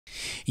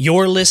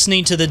You're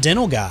listening to The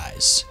Dental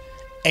Guys.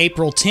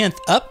 April 10th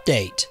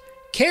update.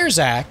 CARES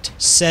Act,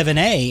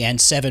 7A and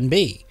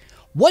 7B.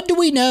 What do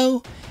we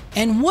know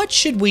and what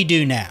should we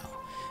do now?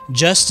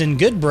 Justin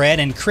Goodbread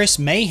and Chris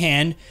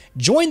Mahan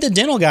joined The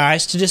Dental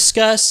Guys to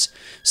discuss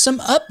some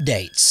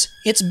updates.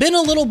 It's been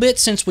a little bit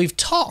since we've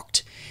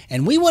talked,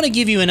 and we want to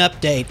give you an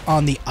update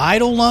on the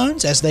EIDL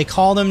loans, as they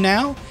call them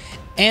now,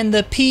 and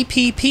the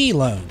PPP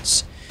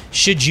loans.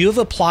 Should you have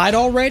applied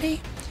already?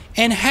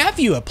 And have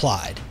you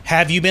applied?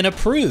 Have you been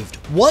approved?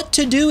 What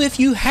to do if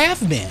you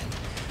have been?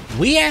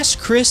 We asked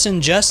Chris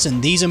and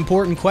Justin these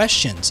important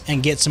questions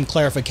and get some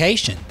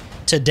clarification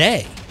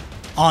today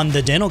on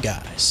The Dental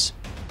Guys.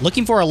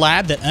 Looking for a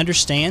lab that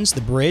understands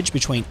the bridge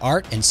between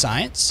art and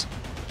science?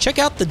 Check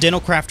out the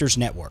Dental Crafters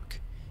Network.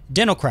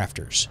 Dental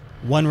Crafters,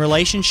 one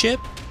relationship,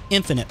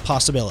 infinite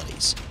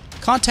possibilities.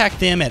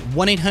 Contact them at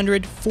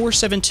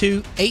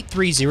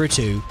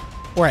 1-800-472-8302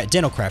 or at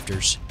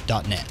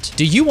dentalcrafters.net.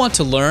 Do you want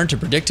to learn to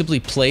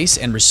predictably place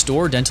and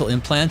restore dental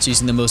implants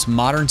using the most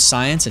modern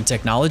science and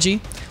technology?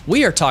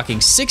 We are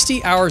talking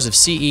 60 hours of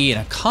CE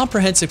and a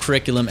comprehensive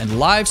curriculum and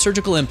live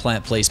surgical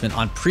implant placement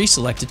on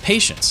pre-selected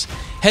patients.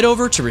 Head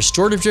over to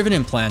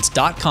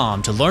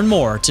restorative-driven-implants.com to learn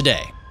more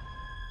today.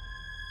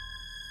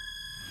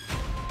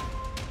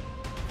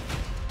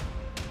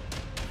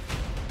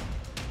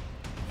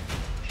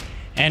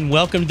 And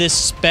welcome to this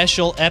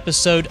special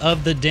episode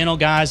of The Dental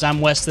Guys. I'm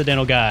Wes, the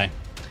Dental Guy.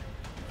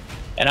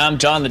 And I'm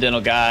John, the Dental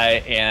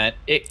Guy, and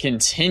it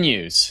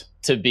continues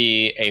to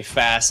be a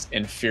fast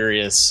and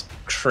furious,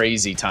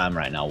 crazy time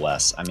right now,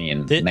 Wes. I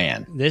mean,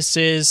 man. This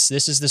is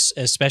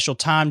a special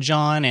time,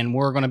 John, and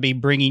we're going to be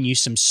bringing you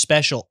some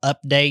special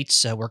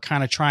updates. We're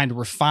kind of trying to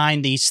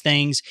refine these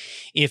things.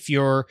 If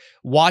you're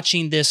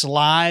watching this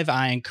live,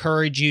 I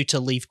encourage you to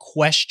leave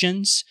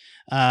questions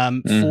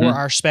for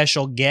our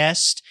special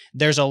guest.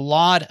 There's a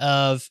lot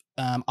of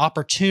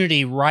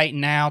opportunity right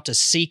now to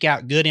seek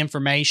out good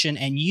information,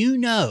 and you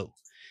know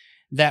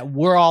that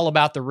we're all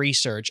about the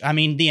research. I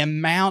mean, the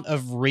amount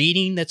of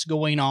reading that's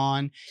going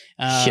on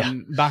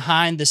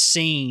behind the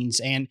scenes.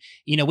 And,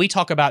 you know, we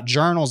talk about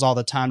journals all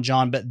the time,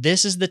 John, but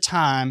this is the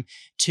time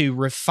to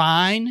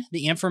refine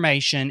the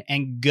information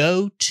and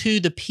go to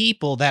the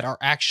people that are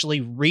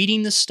actually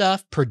reading the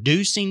stuff,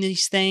 producing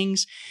these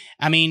things.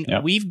 I mean,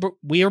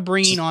 we are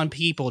bringing on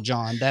people,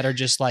 John, that are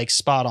just like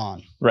spot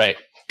on. Right.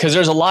 Because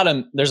there's a lot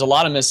of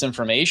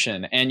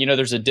misinformation, and you know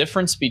there's a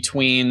difference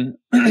between,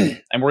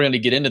 and we're going to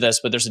get into this,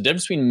 but there's a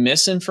difference between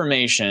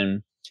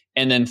misinformation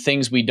and then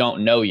things we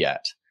don't know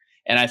yet.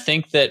 And I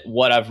think that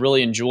what I've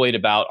really enjoyed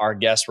about our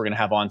guests we're going to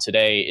have on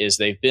today is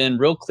they've been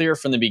real clear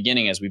from the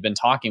beginning as we've been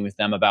talking with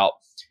them about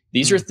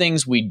these are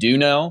things we do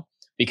know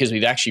because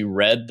we've actually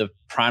read the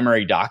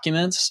primary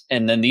documents,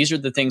 and then these are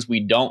the things we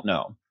don't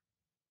know.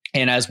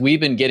 And as we've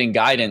been getting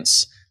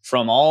guidance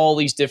from all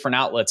these different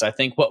outlets, I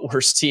think what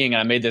we're seeing,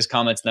 and I made this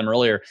comment to them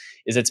earlier,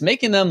 is it's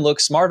making them look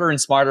smarter and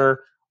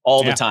smarter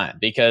all the time,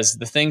 because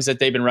the things that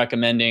they've been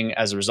recommending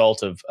as a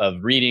result of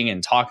reading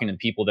and talking to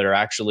people that are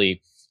actually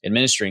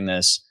administering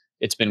this,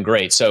 it's been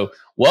great. So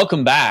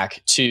welcome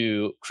back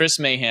to Chris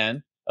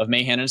Mahan of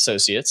Mahan &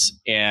 Associates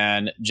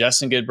and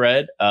Justin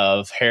Goodbread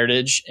of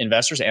Heritage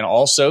Investors and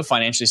also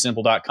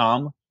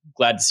financiallysimple.com.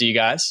 Glad to see you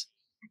guys.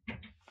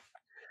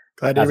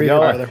 Glad to be here,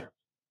 brother.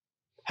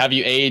 Have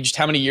you aged?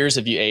 How many years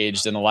have you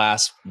aged in the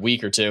last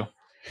week or two?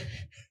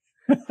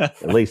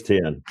 At least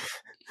 10.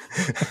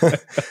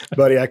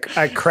 Buddy,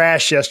 I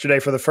crashed yesterday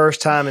for the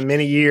first time in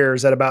many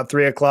years at about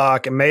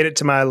 3:00 and made it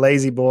to my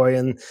lazy boy,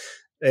 and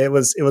it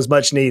was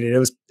much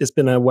needed. It's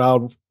been a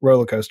wild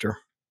roller coaster.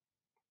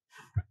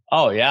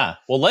 Oh yeah.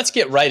 Well, let's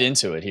get right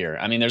into it here.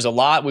 I mean, there's a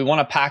lot. We want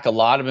to pack a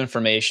lot of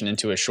information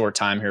into a short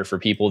time here for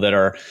people that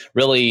are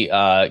really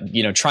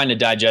trying to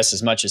digest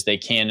as much as they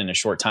can in a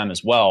short time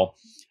as well.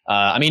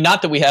 I mean,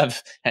 not that we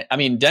have, I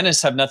mean,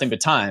 dentists have nothing but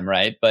time,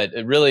 right? But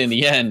really in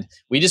the end,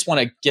 we just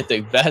want to get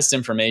the best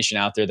information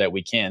out there that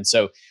we can.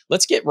 So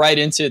let's get right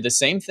into the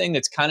same thing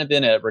that's kind of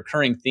been a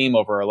recurring theme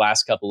over our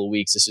last couple of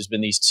weeks. This has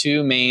been these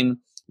two main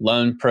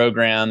loan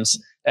programs,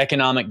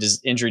 economic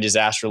injury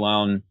disaster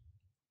loan,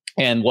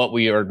 and what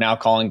we are now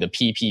calling the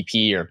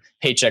PPP or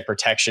Paycheck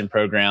Protection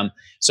Program.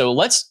 So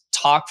let's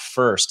talk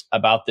first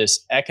about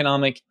this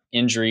economic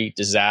injury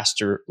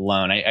disaster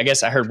loan. I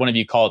guess I heard one of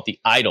you call it the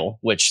EIDL,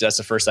 which that's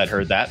the first I'd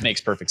heard that.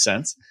 Makes perfect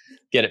sense.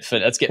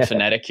 Let's get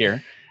phonetic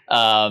here.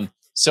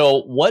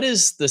 So what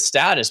is the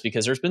status?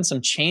 Because there's been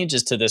some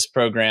changes to this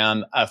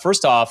program.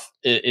 First off,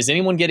 is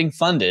anyone getting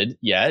funded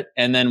yet?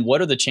 And then what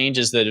are the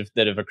changes that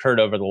have occurred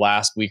over the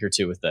last week or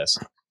two with this?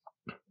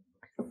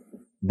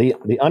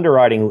 The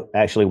underwriting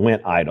actually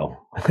went idle,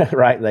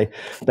 right? They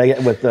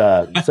with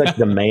such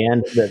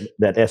demand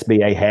that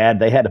SBA had,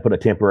 they had to put a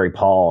temporary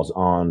pause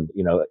on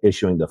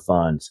issuing the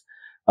funds.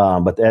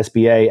 But the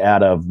SBA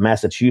out of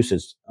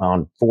Massachusetts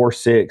on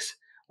 4/6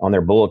 on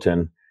their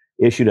bulletin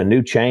issued a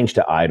new change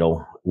to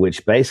idle,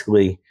 which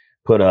basically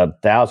put a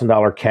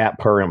 $1,000 cap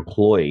per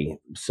employee.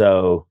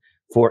 So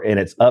and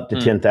it's up to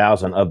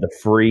 10,000 of the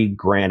free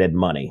granted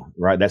money,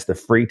 right? That's the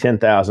free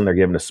 10,000 they're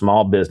giving a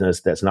small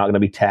business that's not going to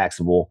be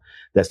taxable.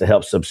 That's to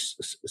help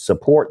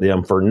support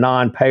them for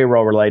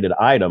non-payroll related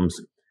items.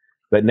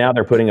 But now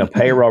they're putting a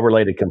payroll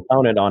related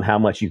component on how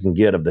much you can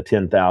get of the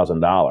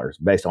 $10,000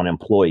 based on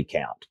employee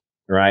count,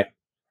 right?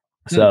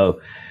 So,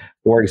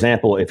 for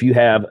example, if you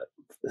have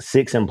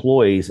 6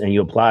 employees and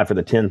you apply for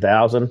the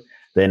 10,000,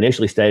 they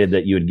initially stated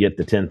that you would get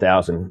the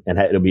 10,000 and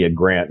it'll be a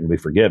grant and be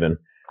forgiven.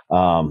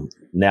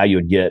 Now you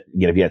would get,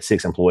 again, if you had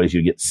 6 employees,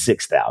 you'd get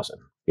 6,000.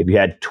 If you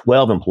had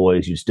 12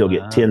 employees, you'd still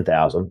get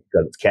 10,000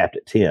 because it's capped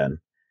at 10.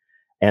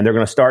 And they're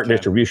going to start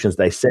distributions,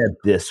 they said,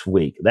 this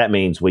week. That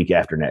means week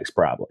after next,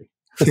 probably.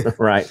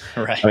 Right.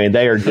 I mean,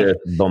 they are just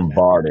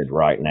bombarded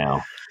right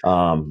now.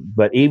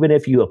 But even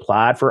if you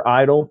applied for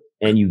EIDL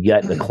and you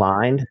get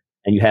declined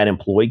and you had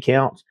employee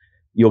counts,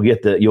 you'll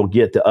get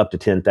the up to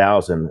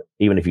 10,000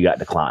 even if you got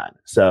declined.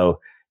 So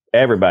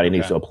everybody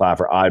needs to apply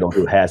for EIDL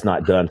who has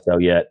not done so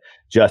yet.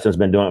 Justin's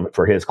been doing it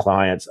for his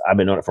clients. I've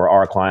been doing it for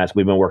our clients.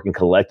 We've been working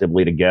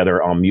collectively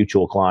together on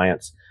mutual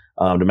clients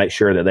to make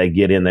sure that they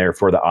get in there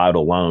for the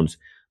EIDL loans,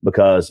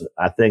 because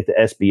I think the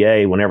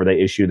SBA, whenever they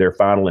issue their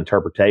final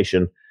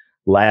interpretation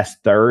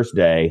last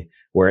Thursday,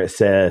 where it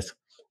says,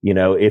 you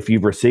know, if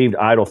you've received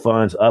EIDL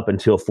funds up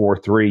until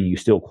 4/3, you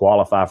still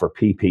qualify for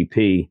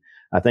PPP.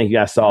 I think you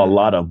guys saw a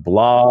lot of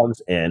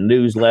blogs and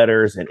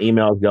newsletters and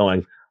emails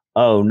going,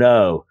 oh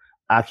no,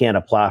 I can't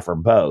apply for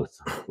both,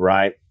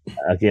 right?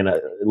 Again,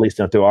 at least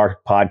through our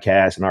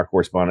podcast and our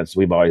correspondence,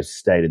 we've always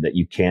stated that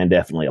you can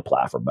definitely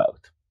apply for both.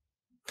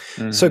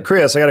 So,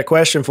 Chris, I got a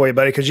question for you,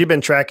 buddy, because you've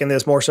been tracking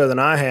this more so than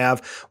I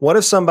have. What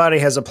if somebody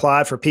has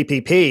applied for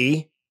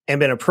PPP and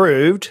been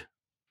approved,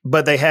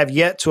 but they have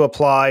yet to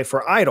apply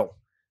for EIDL?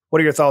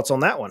 What are your thoughts on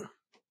that one?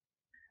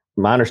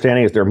 My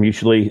understanding is they're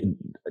mutually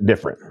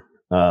different.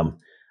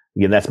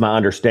 Again, that's my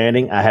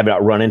understanding. I have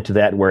not run into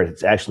that where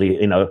it's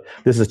actually, you know,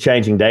 this is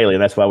changing daily,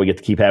 and that's why we get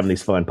to keep having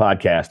these fun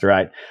podcasts,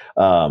 right?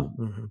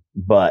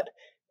 But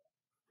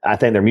I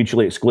think they're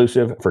mutually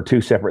exclusive for 2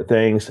 separate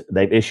things.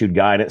 They've issued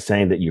guidance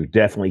saying that you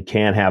definitely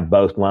can have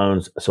both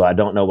loans. So I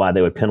don't know why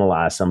they would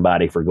penalize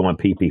somebody for going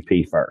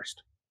PPP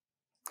first.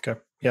 Okay.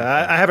 Yeah,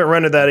 I haven't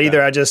run into that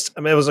either.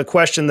 It was a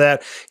question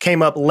that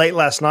came up late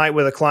last night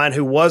with a client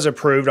who was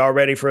approved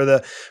already for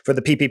the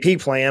PPP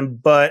plan.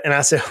 And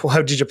I said,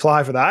 well, did you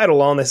apply for the EIDL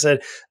loan? They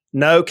said,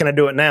 no, can I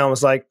do it now? I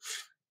was like,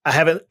 I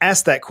haven't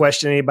asked that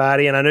question to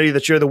anybody. And I know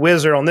that you're the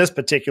wizard on this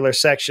particular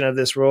section of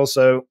this rule.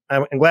 So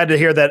I'm glad to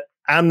hear that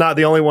I'm not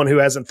the only one who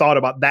hasn't thought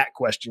about that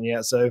question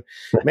yet. So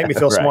make me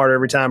feel smarter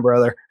every time,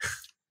 brother.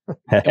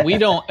 and we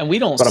don't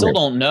still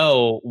don't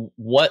know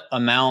what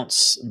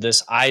amounts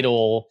this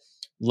EIDL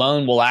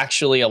loan will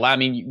actually allow. I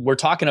mean, we're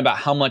talking about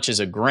how much is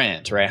a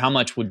grant, right? How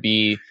much would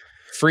be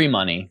free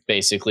money,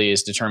 basically,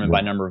 is determined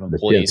by number of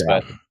employees.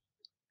 But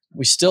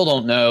we still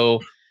don't know,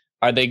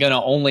 are they going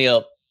to only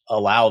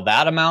allow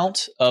that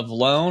amount of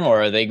loan,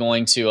 or are they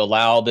going to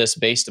allow this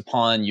based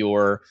upon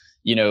your,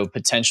 you know,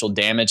 potential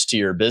damage to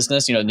your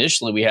business? You know,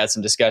 initially we had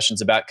some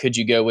discussions about, could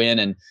you go in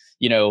and,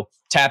 you know,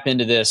 tap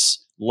into this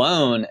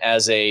loan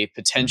as a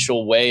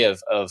potential way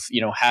of,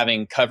 you know,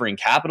 covering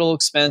capital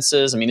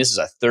expenses. I mean, this is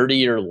a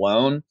 30-year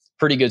loan,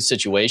 pretty good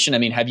situation. I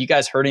mean, have you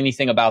guys heard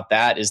anything about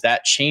that? Is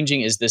that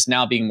changing? Is this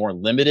now being more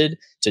limited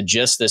to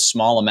just this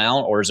small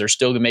amount, or is there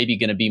still maybe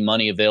going to be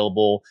money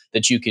available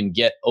that you can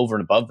get over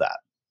and above that?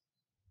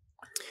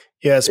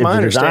 Yeah, it's my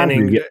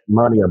understanding. You get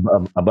money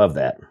above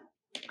that.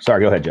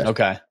 Sorry, go ahead, Jeff.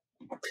 Okay.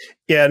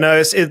 Yeah,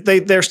 no,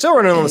 they're still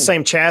running on the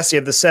same chassis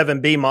of the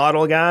 7B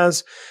model,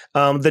 guys.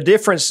 The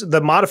difference,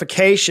 the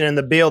modification in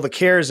the bill, the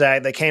CARES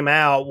Act that came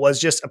out, was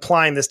just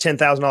applying this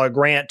 $10,000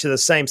 grant to the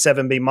same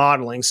 7B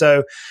modeling.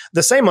 So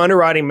the same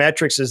underwriting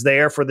metrics is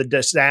there for the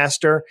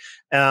disaster.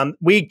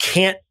 We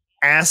can't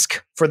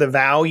ask for the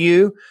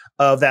value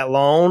of that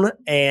loan.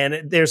 And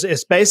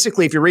it's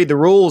basically, if you read the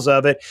rules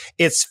of it,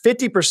 it's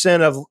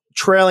 50% of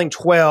trailing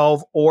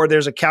 12, or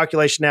there's a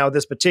calculation now of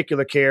this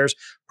particular CARES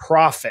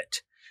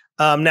profit.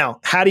 Now,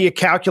 how do you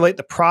calculate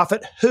the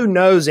profit? Who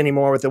knows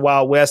anymore with the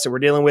Wild West that we're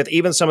dealing with?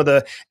 Even some of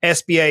the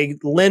SBA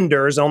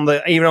lenders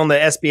even on the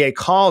SBA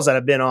calls that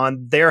I've been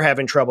on, they're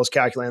having troubles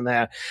calculating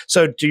that.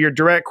 So to your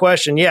direct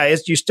question, yeah,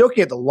 you still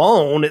get the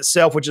loan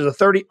itself, which is a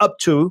 30 up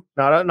to,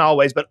 not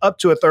always, but up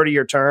to a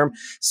 30-year term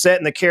set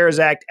in the CARES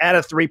Act at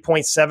a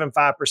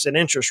 3.75%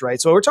 interest rate.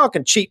 So we're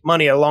talking cheap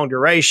money at a long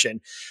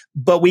duration,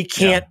 but we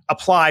can't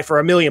apply for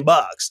 $1 million.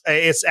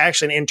 It's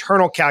actually an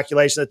internal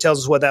calculation that tells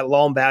us what that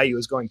loan value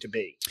is going to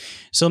be.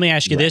 So let me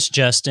ask you this,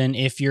 Justin: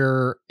 if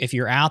you're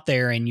out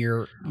there and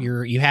you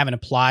haven't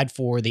applied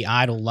for the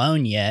EIDL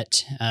loan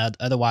yet,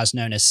 otherwise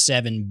known as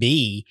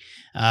 7B,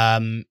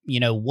 you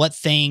know, what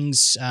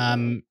things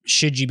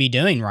should you be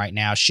doing right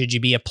now? Should you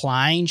be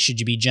applying? Should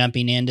you be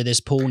jumping into this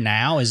pool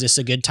now? Is this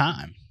a good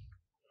time?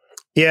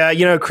 Yeah,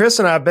 you know, Chris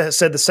and I have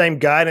said the same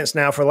guidance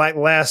now for like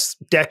the last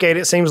decade.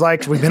 It seems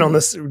like we've been on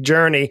this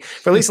journey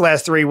for at least the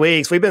last 3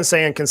 weeks. We've been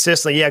saying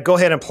consistently, yeah, go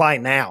ahead and apply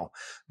now.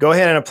 go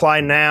ahead and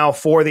apply now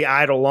for the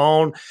EIDL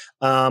loan,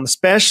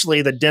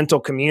 especially the dental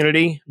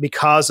community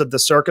because of the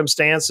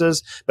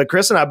circumstances. But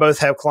Chris and I both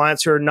have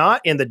clients who are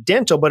not in the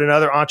dental, but in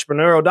other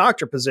entrepreneurial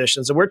doctor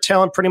positions. And we're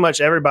telling pretty much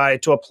everybody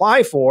to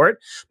apply for it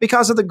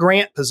because of the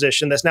grant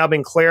position that's now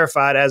been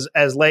clarified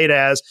as late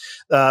as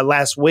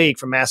last week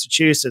from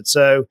Massachusetts.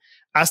 So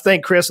I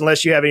think, Chris,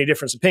 unless you have any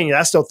different opinion,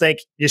 I still think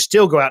you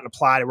still go out and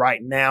apply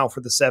right now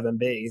for the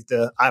 7B,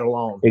 the EIDL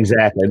loan.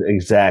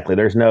 Exactly.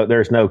 There's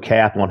no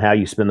cap on how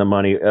you spend the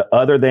money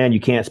other than you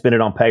can't spend it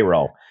on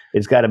payroll.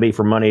 It's got to be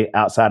for money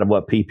outside of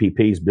what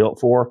PPP is built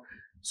for.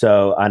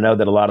 So I know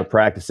that a lot of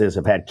practices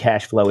have had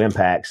cash flow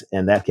impacts,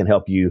 and that can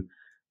help you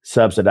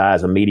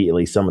subsidize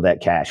immediately some of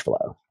that cash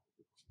flow.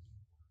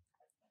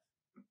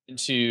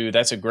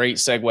 That's a great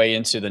segue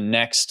into the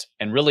next,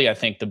 and really I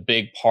think the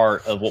big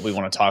part of what we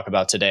want to talk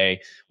about today,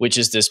 which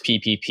is this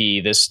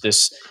PPP,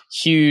 this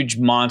huge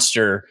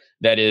monster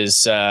that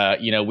is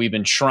we've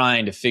been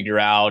trying to figure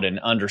out and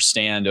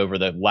understand over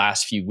the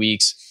last few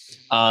weeks.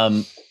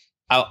 I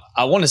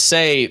want to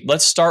say,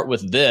 let's start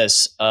with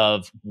this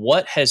of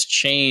what has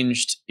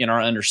changed in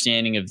our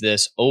understanding of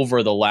this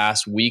over the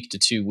last week to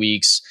 2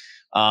 weeks.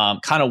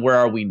 Kind of where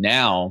are we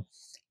now?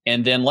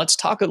 And then let's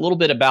talk a little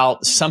bit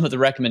about some of the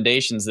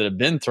recommendations that have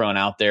been thrown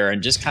out there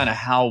and just kind of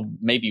how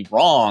maybe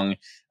wrong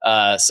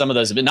some of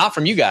those have been, not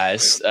from you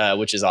guys,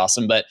 which is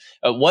awesome, but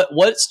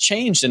what's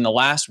changed in the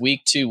last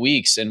week, 2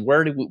 weeks, and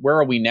where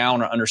are we now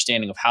in our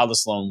understanding of how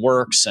this loan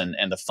works and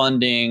the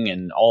funding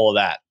and all of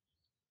that?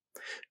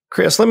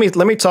 Chris, let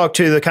me talk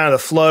to the kind of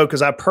the flow,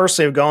 because I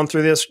personally have gone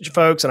through this,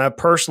 folks, and I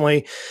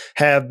personally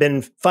have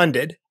been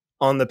funded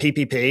on the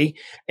PPP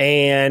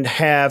and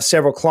have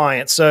several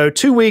clients. So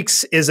 2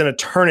 weeks is an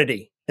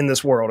eternity in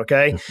this world,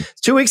 okay?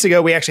 2 weeks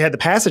ago, we actually had the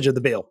passage of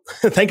the bill.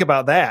 Think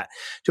about that.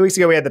 2 weeks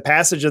ago, we had the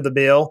passage of the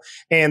bill,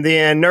 and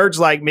then nerds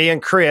like me and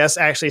Chris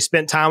actually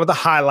spent time with the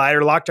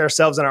highlighter, locked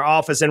ourselves in our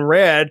office and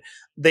read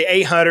the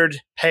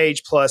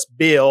 800-page plus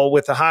bill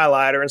with the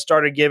highlighter and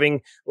started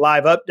giving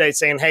live updates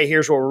saying, hey,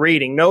 here's what we're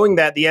reading, knowing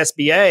that the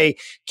SBA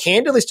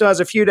candidly still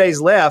has a few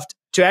days left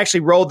to actually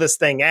roll this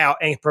thing out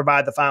and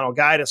provide the final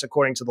guidance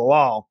according to the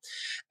law.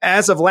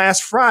 As of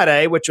last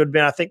Friday, which would have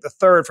been, I think, the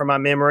 3rd from my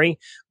memory,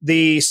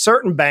 the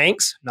certain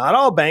banks, not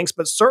all banks,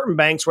 but certain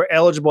banks were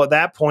eligible at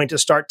that point to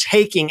start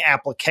taking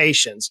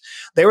applications.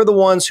 They were the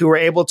ones who were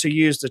able to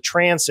use the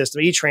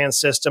E-Trans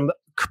system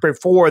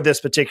before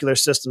this particular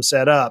system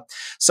set up.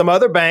 Some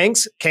other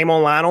banks came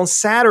online on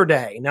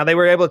Saturday. Now, they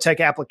were able to take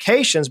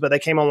applications, but they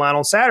came online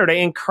on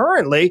Saturday. And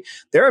currently,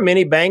 there are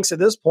many banks at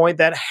this point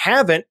that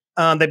haven't.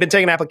 They've been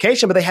taking an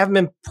application, but they haven't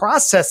been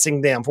processing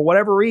them for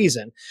whatever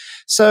reason.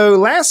 So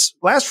last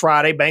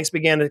Friday, banks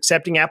began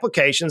accepting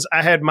applications.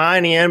 I had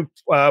mine in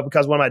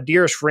because one of my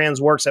dearest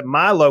friends works at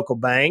my local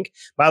bank.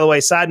 By the way,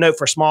 side note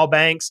for small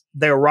banks,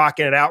 they're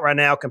rocking it out right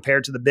now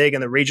compared to the big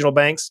and the regional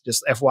banks,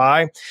 just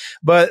FYI.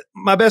 But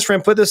my best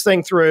friend put this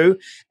thing through,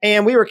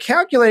 and we were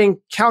calculating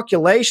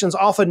calculations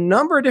off a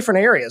number of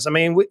different areas. I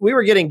mean, we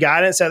were getting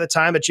guidance at the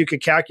time that you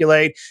could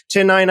calculate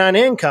 1099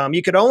 income.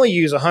 You could only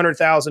use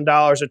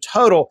 $100,000 of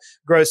total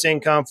gross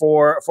income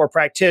for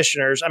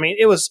practitioners. I mean,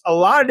 it was a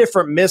lot of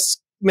different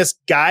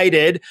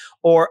misguided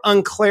or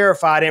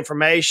unclarified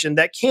information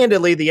that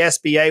candidly the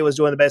SBA was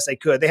doing the best they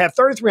could. They have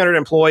 3,300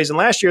 employees, and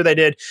last year they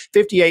did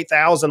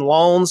 58,000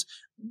 loans.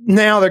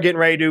 Now they're getting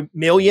ready to do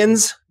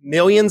millions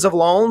of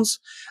loans.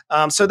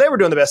 So they were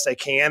doing the best they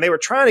can. They were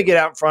trying to get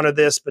out in front of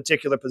this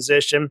particular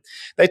position.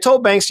 They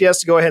told banks, yes,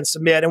 to go ahead and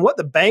submit. And what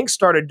the banks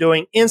started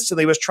doing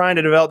instantly was trying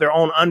to develop their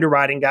own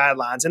underwriting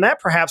guidelines. And that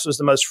perhaps was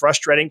the most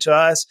frustrating to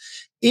us.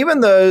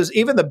 Even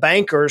the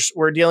bankers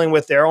were dealing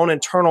with their own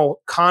internal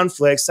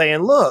conflicts,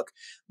 saying, look,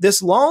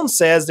 this loan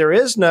says there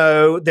is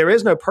no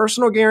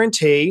personal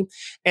guarantee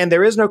and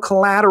there is no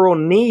collateral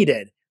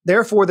needed.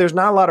 Therefore, there's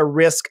not a lot of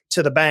risk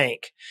to the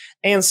bank.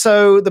 And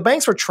so the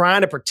banks were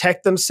trying to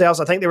protect themselves.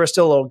 I think they were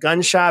still a little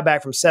gun shy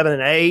back from 7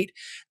 and 8.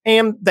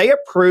 And they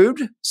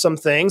approved some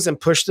things and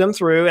pushed them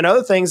through. And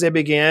other things they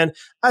began,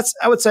 I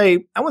wouldn't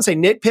say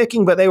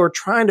nitpicking, but they were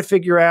trying to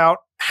figure out,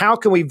 how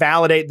can we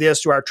validate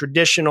this to our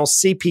traditional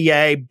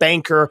CPA,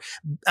 banker,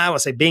 I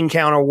would say bean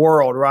counter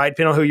world, right?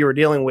 Depending on who you were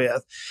dealing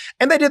with.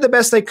 And they did the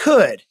best they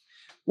could.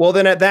 Well,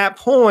 then at that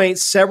point,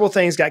 several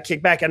things got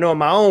kicked back. I know in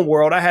my own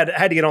world, I had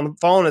to get on the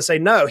phone and say,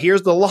 no,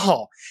 here's the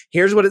law.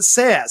 Here's what it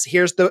says.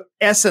 Here's the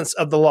essence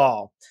of the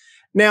law.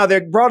 Now, they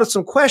brought us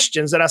some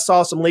questions that I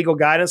saw some legal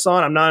guidance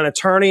on. I'm not an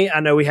attorney. I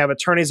know we have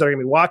attorneys that are going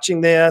to be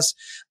watching this.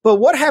 But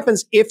what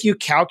happens if you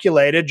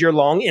calculated your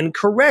loan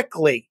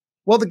incorrectly?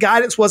 Well, the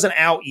guidance wasn't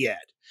out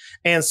yet.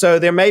 And so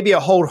there may be a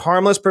hold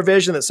harmless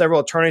provision that several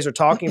attorneys are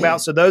talking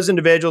about. So those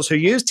individuals who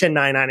use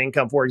 1099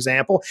 income, for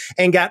example,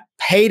 and got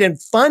paid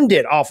and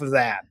funded off of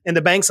that, and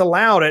the banks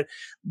allowed it,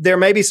 there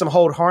may be some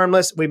hold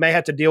harmless. We may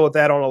have to deal with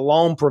that on a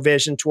loan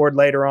provision toward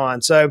later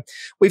on. So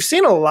we've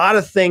seen a lot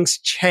of things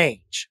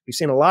change.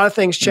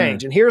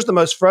 And here's the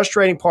most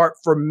frustrating part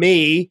for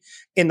me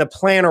in the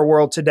planner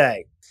world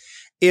today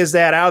is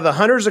that out of the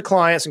hundreds of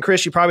clients, and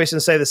Chris, you probably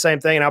should say the same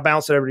thing, and I'll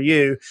bounce it over to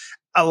you.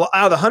 out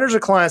of the hundreds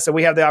of clients that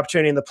we have the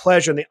opportunity and the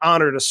pleasure and the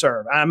honor to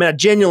serve, I mean, I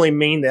genuinely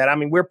mean that. I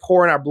mean, we're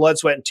pouring our blood,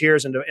 sweat, and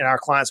tears in our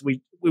clients.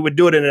 We would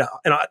do it in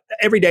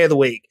every day of the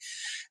week.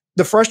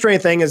 The frustrating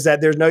thing is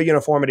that there's no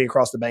uniformity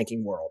across the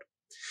banking world.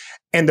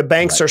 And the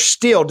banks are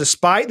still,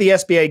 despite the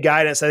SBA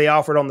guidance that they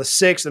offered on the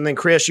 6th, and then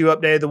Chris, you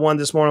updated the one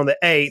this morning on the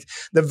 8th,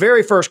 the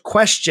very first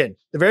question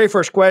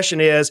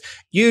is,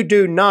 you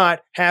do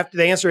not have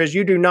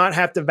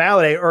to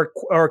validate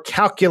or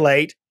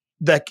calculate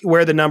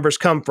where the numbers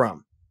come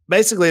from.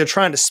 Basically, they're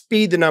trying to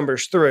speed the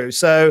numbers through.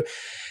 So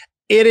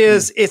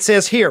it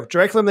says here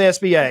directly from the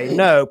SBA,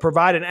 no,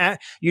 providing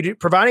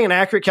an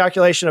accurate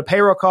calculation of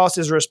payroll costs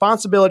is a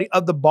responsibility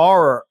of the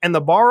borrower, and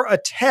the borrower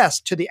attests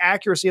to the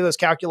accuracy of those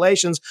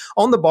calculations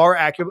on the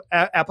borrower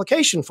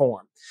application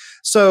form.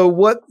 So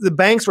what the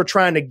banks were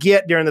trying to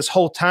get during this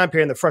whole time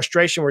period, and the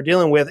frustration we're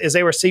dealing with, is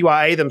they were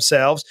CYA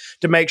themselves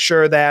to make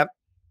sure that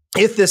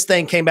if this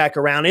thing came back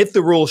around, if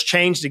the rules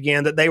changed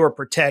again, that they were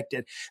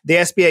protected. The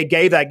SBA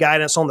gave that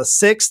guidance on the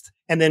 6th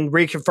and then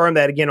reconfirmed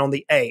that again on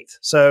the 8th.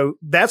 So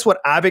that's what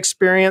I've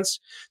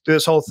experienced through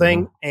this whole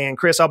thing. And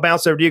Chris, I'll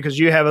bounce over to you because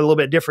you have a little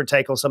bit different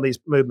take on some of these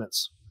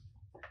movements.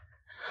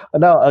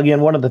 No,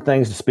 again, one of the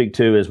things to speak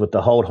to is with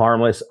the hold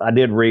harmless. I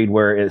did read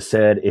where it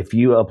said if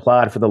you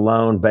applied for the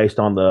loan based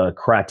on the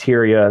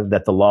criteria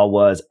that the law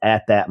was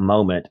at that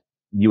moment,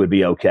 you would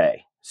be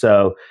okay.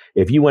 So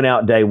if you went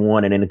out day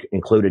one and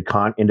included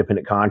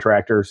independent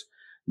contractors,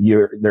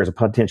 there's a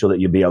potential that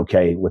you'd be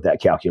okay with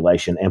that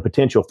calculation and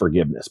potential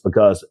forgiveness,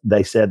 because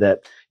they said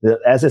that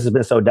as this has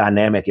been so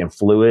dynamic and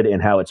fluid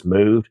in how it's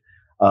moved,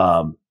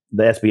 the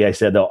SBA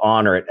said they'll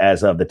honor it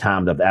as of the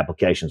time that the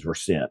applications were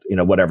sent,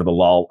 whatever the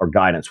law or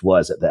guidance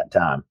was at that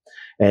time.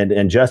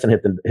 And Justin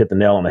hit the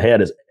nail on the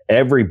head. Is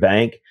every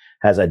bank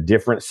has a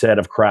different set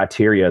of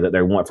criteria that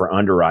they want for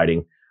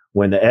underwriting.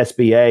 When the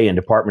SBA and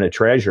Department of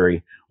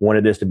Treasury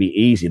wanted this to be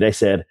easy, they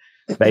said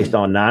based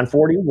on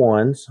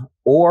 941s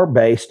or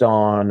based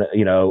on,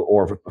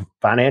 or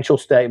financial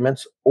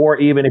statements, or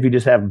even if you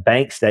just have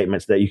bank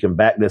statements that you can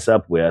back this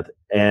up with.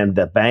 And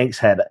the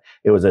banks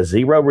it was a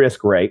zero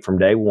risk rate from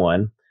day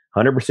one,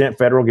 100%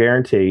 federal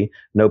guarantee,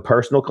 no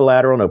personal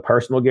collateral, no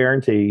personal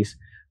guarantees,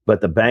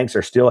 but the banks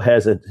are still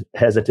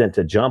hesitant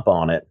to jump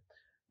on it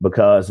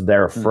because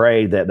they're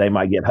afraid that they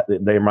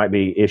might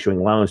be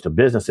issuing loans to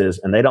businesses,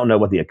 and they don't know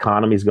what the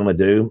economy is going to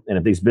do. And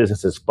if these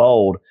businesses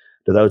fold,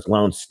 do those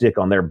loans stick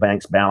on their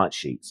bank's balance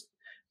sheets?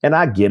 And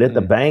I get it.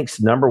 The bank's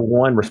number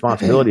one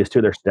responsibility is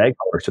to their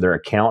stakeholders, to their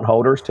account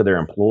holders, to their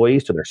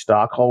employees, to their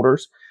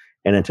stockholders.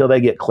 And until they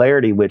get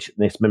clarity, which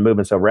it's been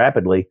moving so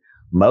rapidly,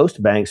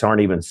 most banks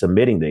aren't even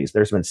submitting these.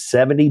 There's been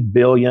 $70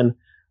 billion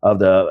of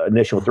the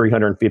initial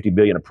 $350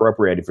 billion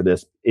appropriated for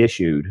this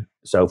issued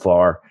so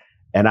far.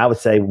 And I would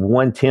say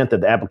 1/10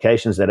 of the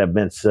applications that have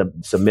been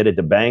submitted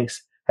to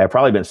banks have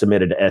probably been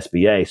submitted to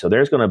SBA. So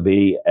there's going to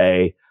be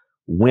a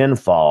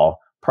windfall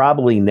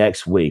probably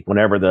next week,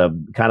 whenever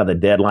the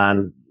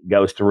deadline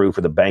goes through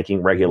for the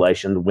banking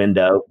regulation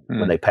window.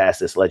 When they pass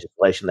this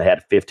legislation, they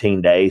had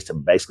 15 days to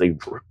basically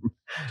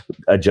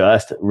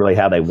adjust really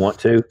how they want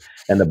to.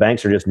 And the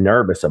banks are just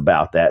nervous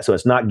about that. So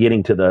it's not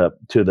getting to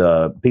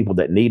the people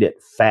that need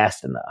it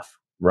fast enough.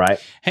 Right.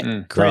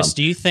 Hey, Chris,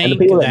 do you think and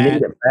the people that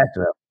need it fast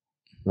enough?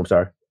 I'm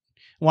sorry.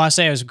 Well,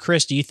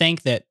 Chris, do you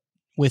think that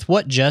with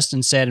what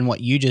Justin said and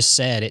what you just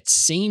said, it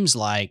seems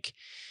like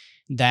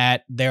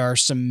that there are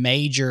some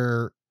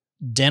major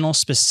dental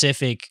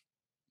specific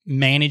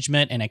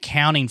management and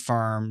accounting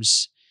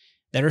firms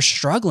that are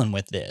struggling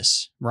with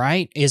this,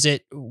 right?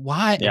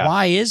 Why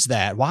is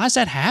that? Why is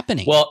that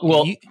happening?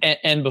 Well,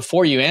 and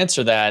before you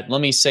answer that, let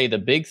me say the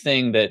big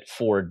thing that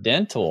for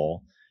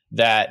dental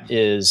that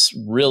is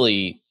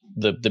really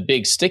the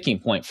big sticking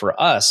point for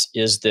us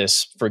is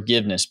this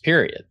forgiveness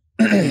period.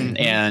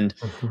 And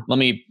let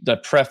me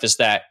preface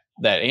that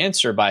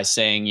answer by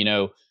saying,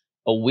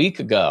 a week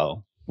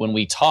ago when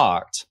we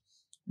talked,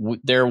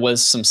 there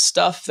was some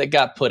stuff that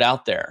got put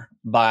out there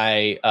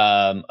by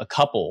a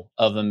couple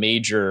of the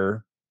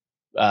major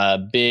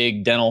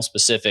big dental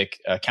specific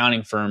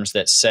accounting firms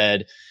that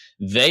said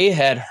they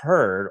had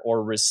heard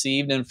or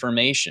received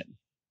information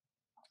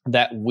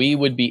that we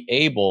would be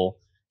able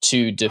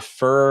to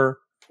defer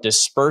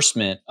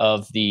disbursement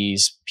of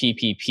these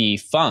PPP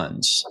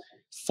funds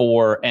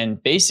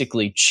and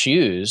basically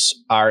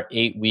choose our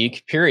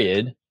 8-week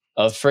period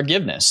of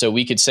forgiveness. So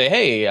we could say,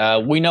 hey,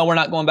 we know we're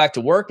not going back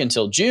to work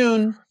until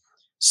June.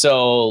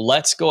 So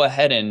let's go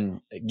ahead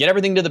and get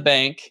everything to the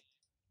bank.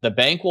 The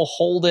bank will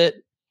hold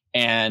it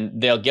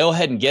and they'll go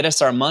ahead and get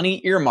us our money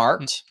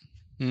earmarked.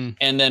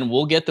 And then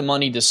we'll get the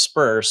money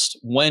dispersed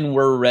when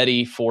we're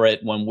ready for it,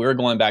 when we're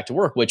going back to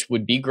work, which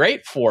would be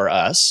great for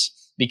us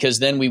because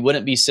then we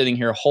wouldn't be sitting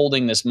here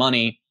holding this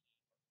money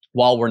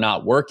while we're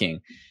not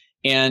working.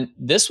 And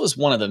this was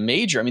one of the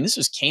major, this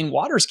was Kane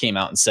Waters came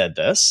out and said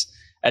this.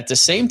 At the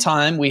same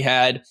time, we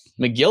had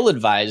McGill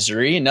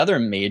Advisory, another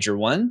major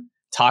one,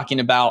 talking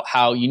about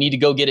how you need to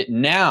go get it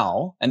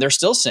now. And they're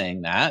still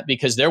saying that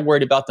because they're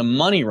worried about the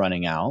money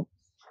running out.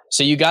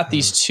 So you got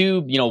these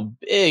two,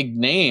 big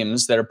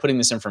names that are putting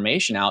this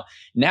information out.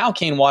 Now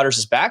Kane Waters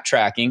is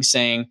backtracking,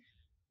 saying,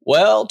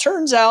 well,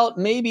 turns out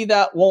maybe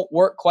that won't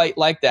work quite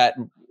like that.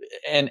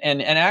 And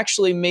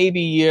actually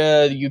maybe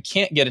you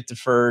can't get it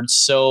deferred.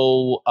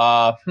 So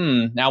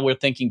now we're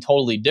thinking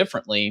totally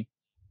differently.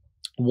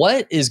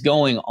 What is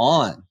going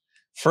on?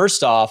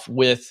 First off,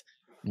 with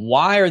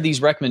why are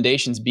these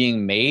recommendations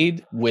being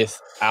made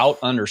without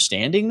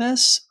understanding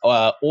this?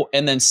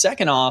 And then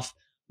second off,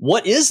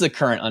 what is the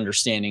current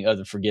understanding of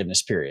the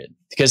forgiveness period?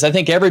 Because I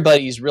think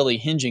everybody's really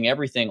hinging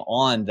everything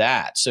on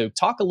that. So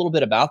talk a little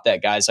bit about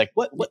that, guys. Like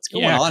what's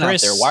going on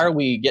Chris, out there? Why are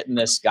we getting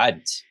this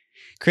guidance?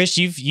 Chris,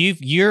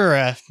 you're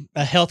a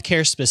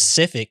healthcare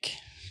specific,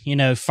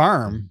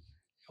 firm.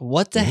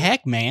 What the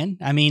heck, man?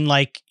 I mean,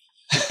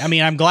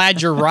 I'm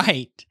glad you're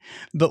right,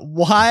 but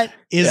what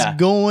is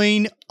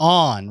going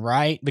on,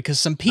 right? Because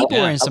some people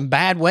are in some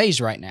bad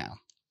ways right now.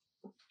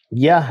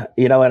 Yeah,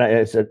 and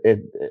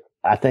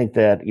I think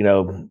that,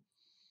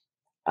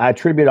 I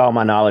attribute all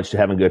my knowledge to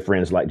having good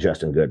friends like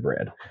Justin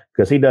Goodbread,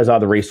 because he does all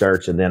the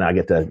research and then I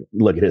get to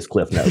look at his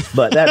cliff notes.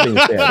 But that being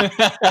said,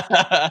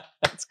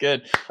 that's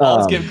good.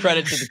 Let's give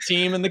credit to the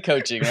team and the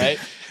coaching, right?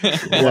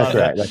 That's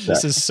right.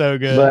 This is so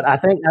good. But I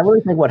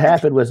really think what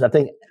happened was,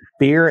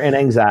 fear and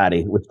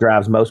anxiety, which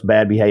drives most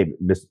bad behavior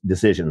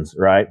decisions,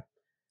 right?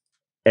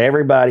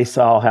 Everybody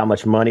saw how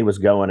much money was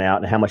going out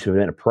and how much had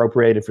been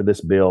appropriated for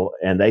this bill.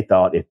 And they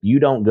thought, if you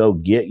don't go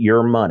get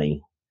your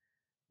money,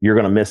 you're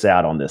going to miss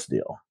out on this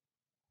deal.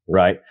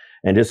 Right.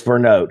 And just for a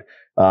note,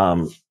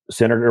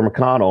 Senator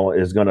McConnell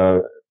is going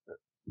to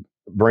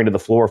bring to the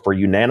floor for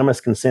unanimous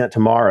consent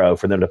tomorrow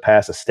for them to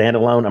pass a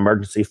standalone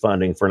emergency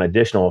funding for an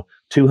additional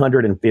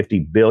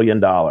 $250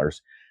 billion.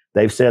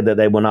 They've said that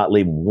they will not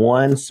leave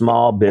one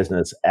small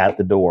business at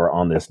the door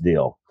on this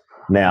deal.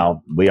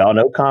 Now, we all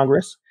know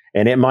Congress,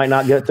 and it might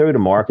not get through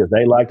tomorrow because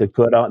they like to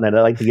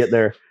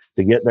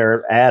get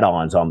their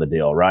add-ons on the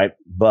deal, right?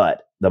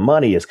 But the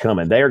money is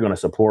coming. They are going to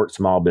support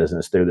small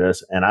business through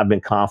this, and I've been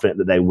confident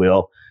that they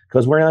will,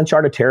 because we're in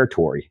uncharted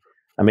territory.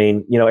 I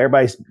mean,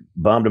 everybody's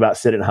bummed about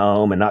sitting at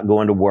home and not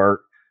going to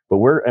work, but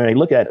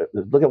look at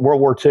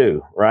World War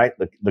II, right?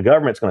 The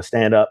government's going to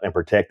stand up and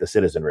protect the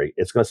citizenry.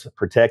 It's going to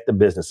protect the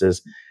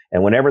businesses,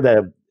 and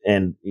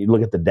and you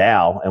look at the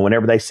Dow, and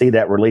whenever they see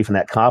that relief and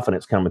that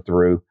confidence coming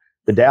through,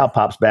 the Dow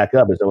pops back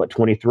up. It's at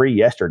 23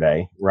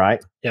 yesterday,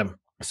 right? Yeah.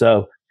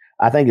 So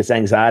I think it's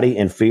anxiety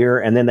and fear.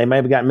 And then they may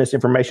have gotten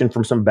misinformation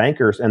from some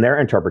bankers and their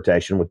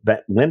interpretation, with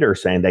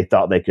lenders saying they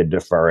thought they could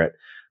defer it.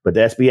 But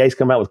the SBA's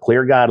come out with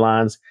clear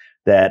guidelines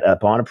that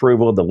upon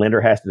approval, the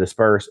lender has to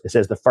disperse. It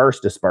says the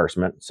first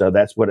disbursement. So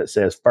that's what it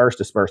says. First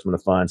disbursement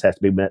of funds has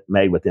to be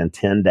made within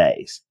 10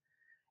 days.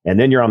 And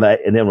then you're on the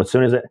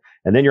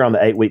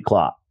 8-week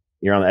clock.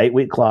 You're on the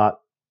 8-week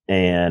clock.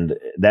 And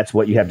that's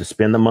what you have to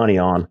spend the money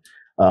on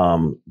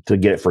to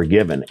get it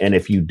forgiven. And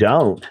if you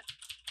don't,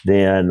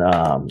 then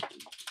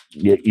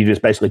you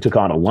just basically took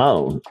on a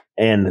loan.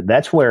 And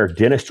that's where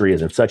dentistry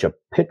is in such a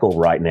pickle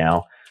right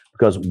now,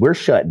 because we're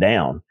shut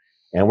down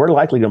and we're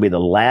likely going to be the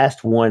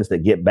last ones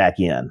that get back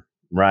in,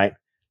 right?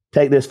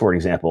 Take this, for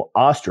example,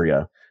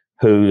 Austria,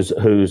 whose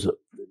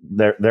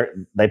their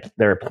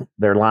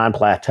line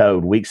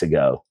plateaued weeks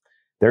ago.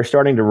 They're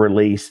starting to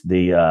release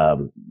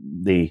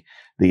the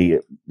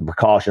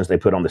precautions they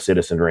put on the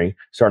citizenry,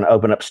 starting to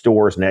open up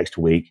stores next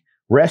week.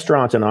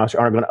 Restaurants in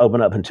Austria aren't going to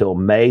open up until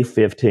May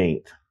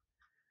 15th.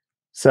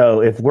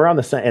 So if we're on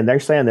the same, and they're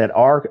saying that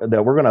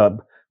we're going to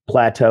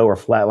plateau or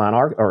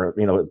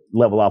flatline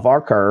level off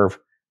our curve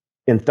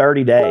in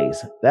 30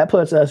 days, that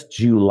puts us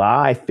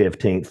July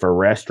 15th for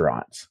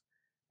restaurants.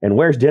 And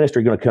where's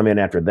dentistry going to come in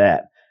after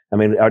that? I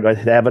mean,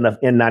 they have enough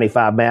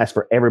N95 masks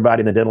for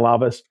everybody in the dental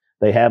office?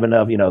 They have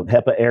enough,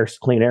 HEPA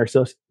clean air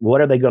systems.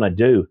 What are they going to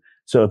do?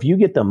 So if you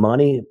get the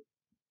money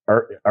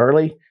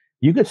early,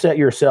 you could set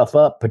yourself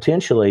up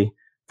potentially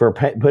for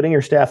putting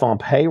your staff on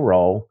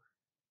payroll,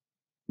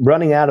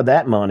 running out of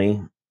that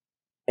money.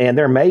 And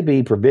there may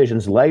be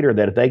provisions later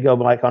that if they go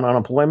like on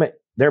unemployment,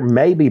 there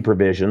may be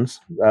provisions,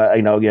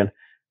 again,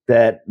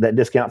 that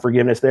discount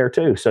forgiveness there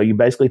too. So you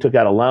basically took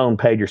out a loan,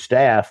 paid your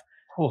staff,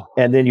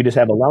 and then you just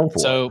have a loan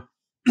for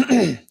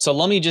it. So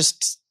let me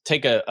just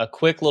take a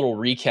quick little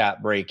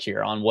recap break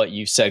here on what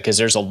you said, because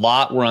there's a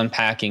lot we're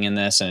unpacking in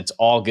this and it's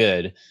all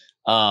good.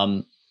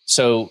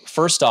 So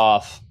first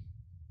off,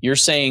 you're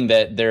saying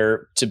that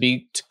to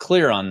be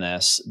clear on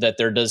this, that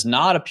there does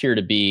not appear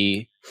to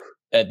be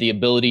the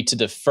ability to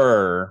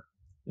defer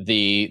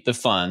the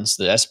funds.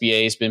 The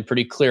SBA has been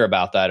pretty clear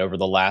about that over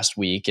the last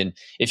week. And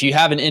if you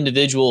have an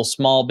individual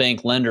small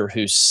bank lender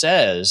who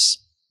says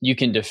you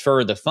can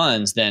defer the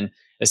funds, then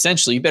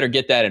essentially you better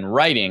get that in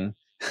writing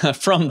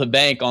from the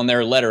bank on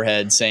their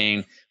letterhead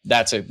saying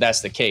that's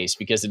the case,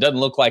 because it doesn't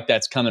look like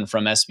that's coming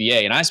from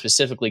SBA. And I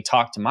specifically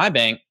talked to my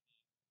bank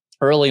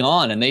early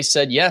on, and they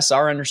said, yes,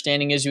 our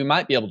understanding is we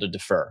might be able to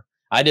defer.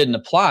 I didn't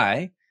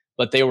apply,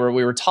 but we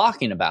were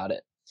talking about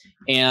it.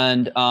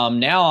 And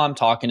now I'm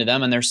talking to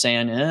them and they're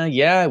saying,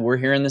 yeah, we're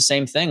hearing the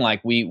same thing.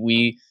 Like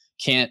we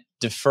can't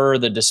defer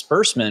the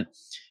disbursement.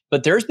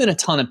 But there's been a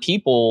ton of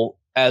people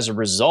as a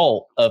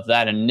result of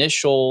that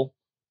initial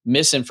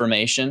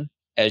misinformation,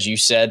 as you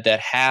said, that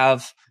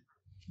have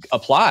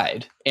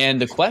applied. And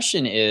the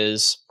question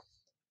is,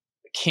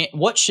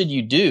 what should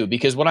you do?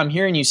 Because what I'm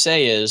hearing you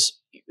say is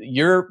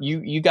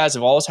you guys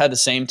have always had the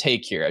same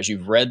take here as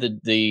you've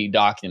read the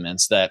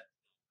documents, that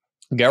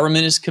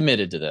government is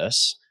committed to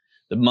this.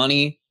 The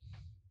money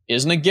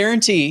isn't a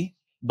guarantee,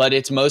 but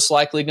it's most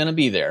likely going to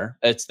be there.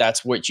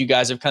 That's what you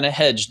guys have kind of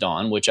hedged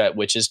on, which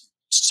is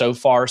so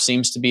far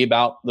seems to be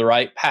about the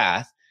right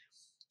path.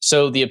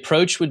 So the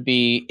approach would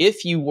be,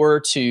 if you were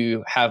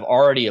to have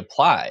already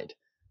applied,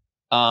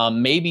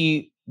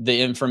 maybe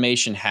the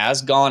information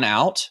has gone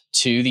out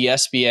to the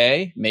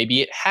SBA,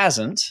 maybe it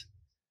hasn't.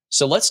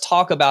 So let's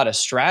talk about a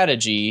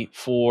strategy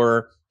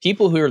for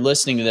people who are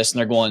listening to this and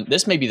they're going,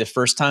 this may be the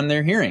first time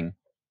they're hearing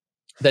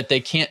that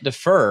they can't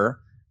defer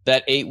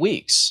that 8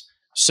 weeks.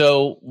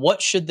 So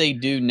what should they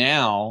do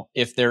now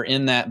if they're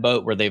in that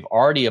boat where they've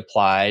already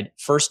applied?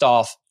 First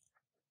off,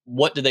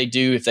 what do they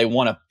do if they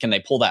want to? Can they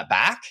pull that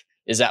back?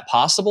 Is that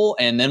possible?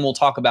 And then we'll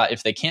talk about,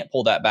 if they can't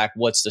pull that back,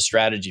 what's the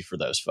strategy for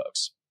those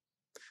folks?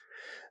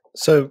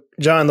 So,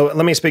 John, let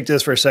me speak to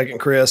this for a second,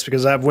 Chris,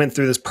 because I've went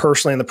through this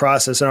personally in the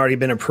process and already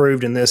been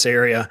approved in this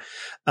area.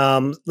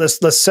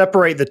 Let's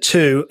separate the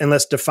two and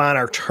let's define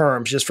our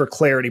terms just for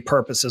clarity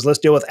purposes. Let's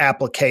deal with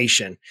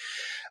application.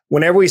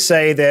 Whenever we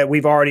say that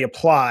we've already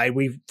applied,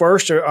 we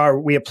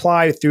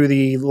apply through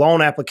the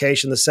loan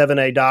application, the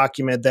 7A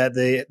document that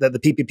the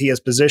PPP is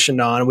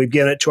positioned on, and we've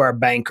given it to our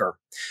banker.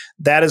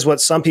 That is what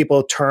some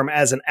people term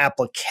as an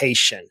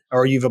application,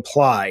 or you've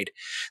applied.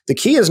 The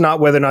key is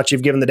not whether or not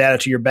you've given the data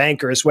to your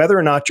banker, it's whether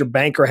or not your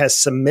banker has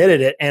submitted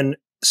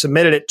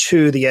it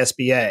to the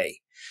SBA.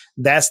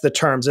 That's the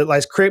terms.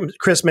 Like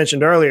Chris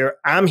mentioned earlier,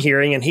 I'm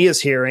hearing and he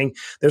is hearing,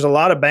 there's a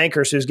lot of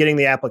bankers who's getting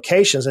the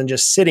applications and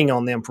just sitting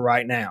on them for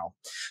right now.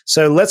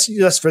 So let's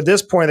for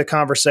this point of the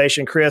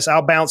conversation, Chris,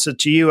 I'll bounce it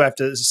to you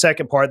after the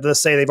second part.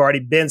 Let's say they've already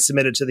been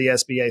submitted to the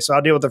SBA. So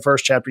I'll deal with the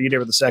first chapter, you deal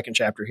with the second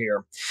chapter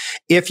here.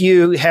 If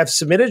you have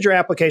submitted your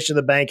application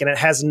to the bank and it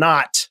has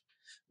not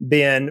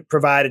been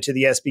provided to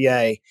the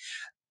SBA,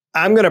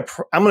 I'm going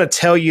to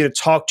tell you to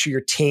talk to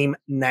your team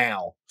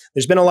now.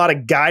 There's been a lot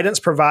of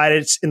guidance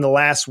provided in the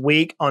last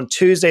week on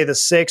Tuesday the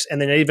 6th,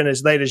 and then even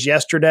as late as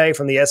yesterday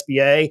from the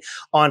SBA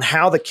on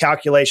how the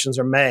calculations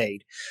are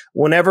made.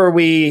 Whenever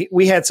we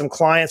had some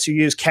clients who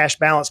use cash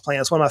balance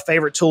plans, one of my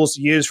favorite tools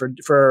to use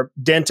for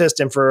dentists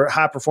and for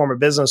high performer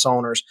business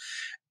owners.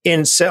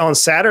 On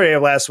Saturday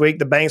of last week,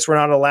 the banks were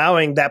not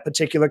allowing that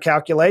particular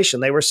calculation.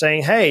 They were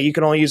saying, hey, you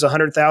can only use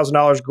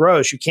 $100,000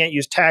 gross. You can't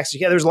use taxes.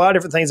 Yeah, there's a lot of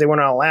different things they were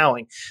not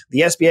allowing. The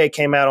SBA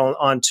came out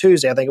on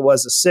Tuesday, I think it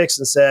was the 6th,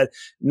 and said,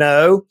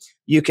 no,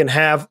 you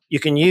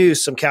can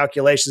use some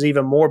calculations,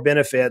 even more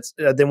benefits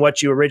than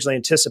what you originally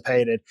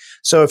anticipated.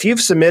 So if you've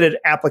submitted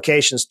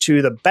applications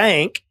to the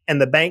bank and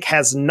the bank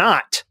has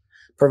not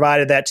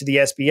provided that to the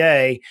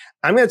SBA,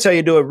 I'm going to tell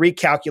you to do a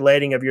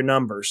recalculating of your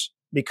numbers,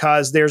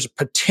 because there's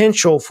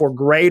potential for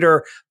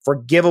greater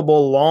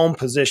forgivable loan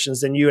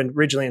positions than you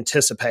originally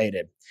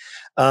anticipated.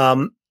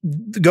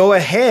 Go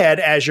ahead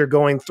as you're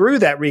going through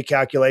that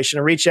recalculation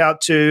and reach out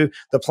to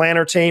the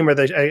planner team or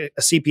a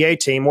CPA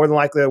team, more than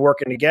likely they're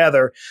working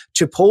together,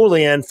 to pull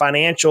in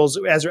financial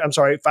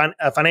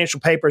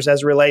papers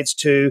as it relates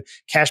to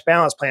cash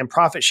balance plan,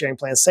 profit sharing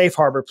plan, safe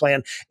harbor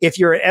plan. If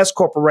you're an S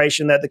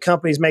corporation that the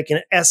company's making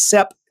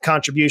SEP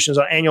contributions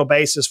on an annual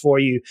basis for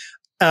you,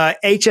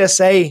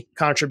 HSA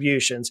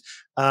contributions,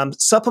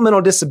 supplemental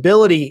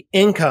disability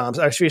incomes.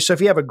 So if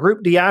you have a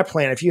group DI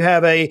plan, if you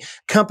have a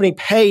company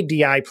paid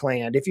DI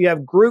plan, if you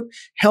have group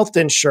health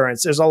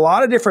insurance, there's a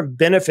lot of different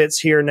benefits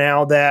here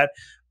now that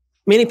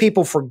many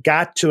people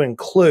forgot to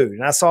include.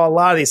 And I saw a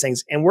lot of these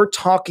things, and we're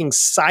talking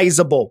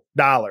sizable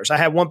dollars. I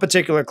have one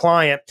particular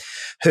client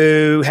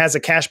who has a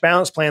cash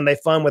balance plan they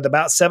fund with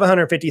about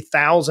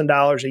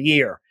 $750,000 a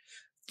year.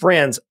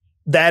 Friends,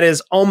 that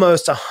is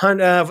almost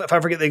if I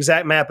forget the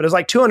exact math, but it's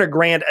like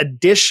 $200,000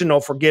 additional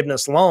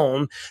forgiveness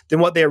loan than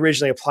what they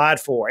originally applied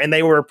for. And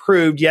they were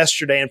approved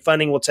yesterday, and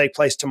funding will take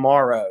place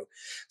tomorrow.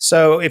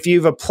 So if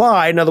you've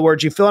applied, in other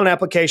words, you fill an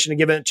application and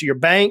give it to your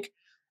bank,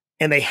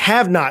 and they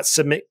have not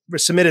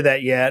submitted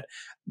that yet,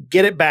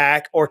 get it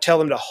back or tell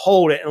them to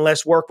hold it, and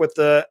let's work with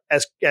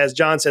as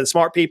John said,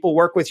 smart people,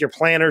 work with your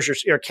planners,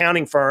 your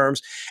accounting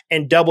firms,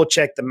 and double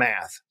check the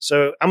math.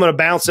 So I'm going to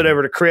bounce it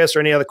over to Chris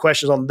or any other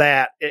questions on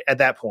that at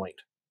that point.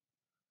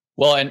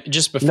 Well, and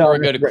just before I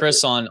go to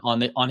Chris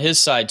on his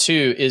side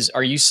too,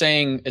 are you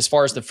saying, as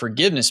far as the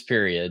forgiveness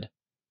period,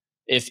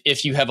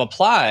 if you have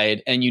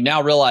applied and you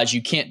now realize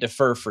you can't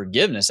defer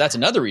forgiveness, that's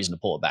another reason to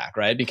pull it back,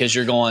 right? Because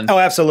you're going, oh,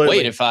 absolutely.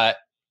 Wait, if I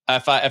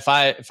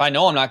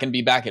know I'm not going to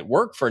be back at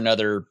work for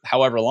another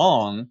however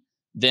long,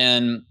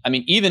 then, I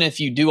mean, even if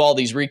you do all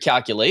these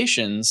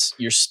recalculations,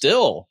 you're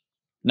still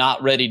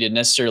not ready to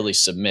necessarily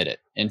submit it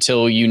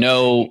until you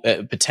know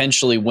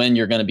potentially when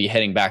you're going to be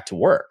heading back to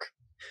work.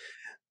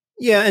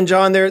 Yeah, and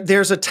John,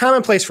 there's a time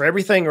and place for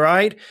everything,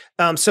 right?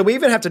 So we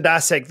even have to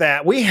dissect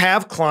that. We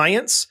have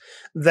clients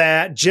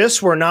that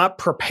just were not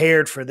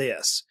prepared for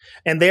this,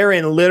 and they're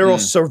in literal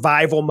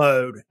survival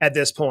mode at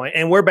this point.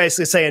 And we're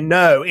basically saying,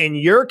 no, in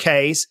your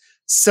case,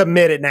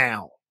 submit it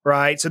now.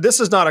 Right. So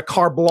this is not a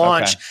carte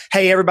blanche. Okay.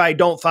 Hey, everybody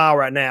don't file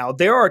right now.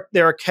 There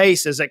are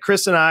cases that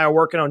Chris and I are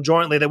working on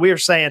jointly that we are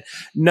saying,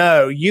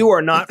 no, you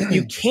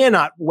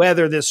cannot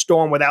weather this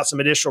storm without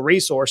some additional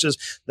resources.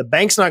 The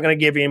bank's not going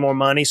to give you any more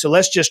money. So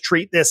let's just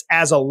treat this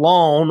as a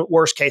loan,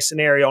 worst case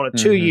scenario, on a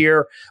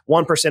 2-year,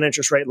 1%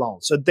 interest rate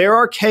loan. So there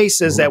are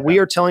cases that we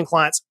are telling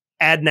clients,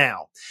 add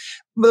now.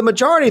 The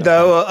majority,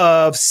 though,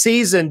 of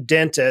seasoned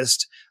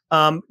dentists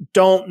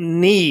don't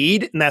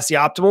need, and that's the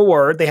optimal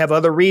word, they have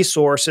other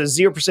resources,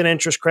 0%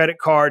 interest credit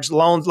cards,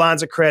 loans,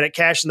 lines of credit,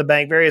 cash in the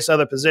bank, various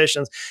other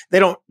positions. They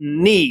don't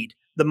need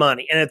the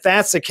money. And if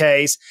that's the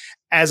case,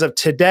 as of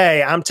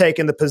today, I'm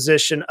taking the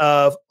position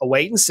of a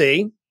wait and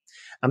see.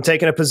 I'm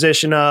taking a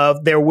position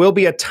of there will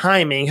be a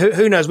timing.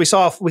 Who knows? We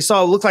saw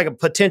it look like a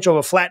potential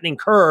of a flattening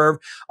curve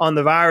on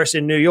the virus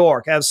in New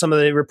York, as some of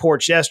the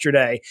reports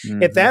yesterday.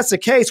 If that's the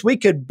case, we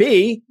could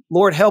be,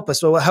 Lord help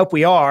us, well, I hope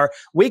we are,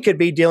 we could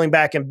be dealing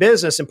back in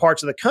business in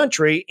parts of the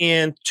country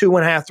in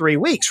 2.5, 3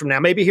 weeks from now,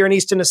 maybe here in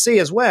East Tennessee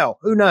as well.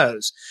 Who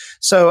knows?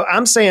 So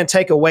I'm saying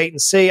take a wait and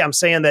see. I'm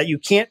saying that you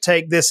can't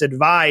take this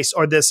advice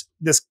or this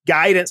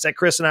guidance that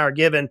Chris and I are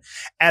given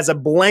as a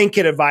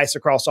blanket advice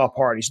across all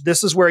parties.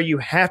 This is where you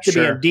have to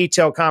be in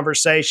detailed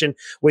conversation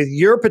with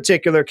your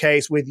particular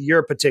case, with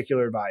your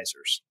particular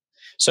advisors.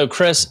 So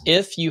Chris,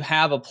 if you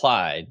have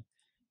applied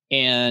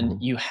and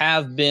you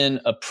have been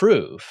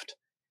approved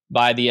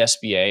by the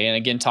SBA, and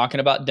again, talking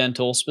about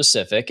dental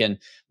specific, and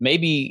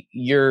maybe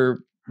you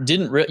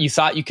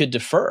thought you could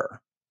defer,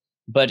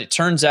 but it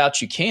turns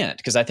out you can't,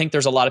 because I think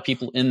there's a lot of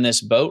people in this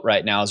boat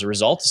right now as a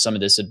result of some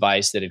of this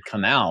advice that had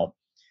come out.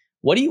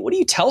 What do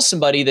you tell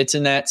somebody that's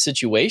in that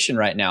situation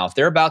right now? If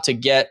they're about to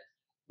get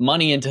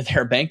money into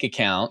their bank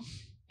account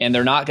and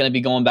they're not going to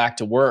be going back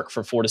to work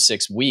for 4 to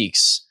 6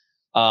 weeks,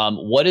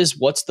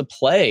 what's the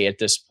play at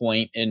this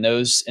point in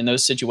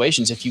those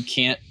situations if you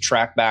can't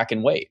track back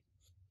and wait?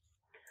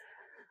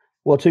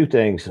 Well, two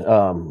things.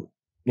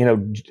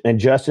 And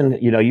Justin,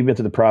 you've been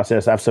through the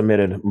process. I've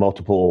submitted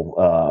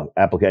multiple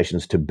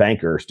applications to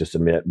bankers to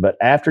submit, but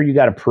after you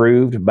got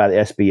approved by the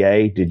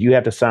SBA, did you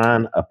have to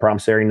sign a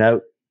promissory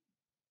note?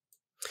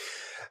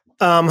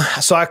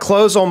 So I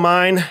close on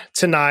mine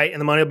tonight, and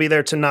the money will be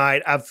there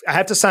tonight. I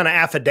have to sign an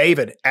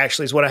affidavit,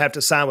 actually, is what I have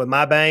to sign with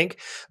my bank,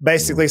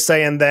 basically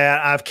saying that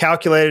I've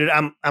calculated,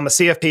 I'm a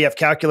CFP, I've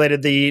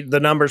calculated the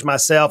numbers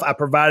myself. I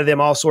provided them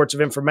all sorts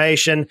of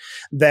information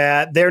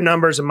that their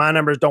numbers and my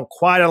numbers don't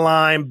quite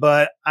align,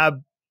 but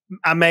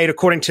I made,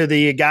 according to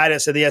the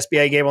guidance that the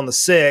SBA gave on the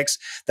 6th,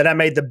 that I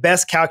made the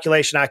best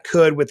calculation I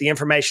could with the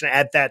information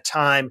at that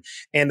time,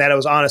 and that it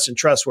was honest and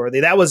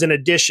trustworthy. That was in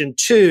addition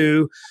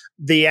to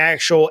the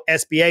actual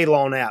SBA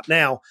loan app.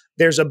 Now,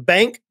 there's a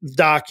bank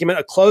document,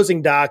 a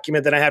closing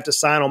document that I have to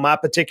sign on my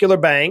particular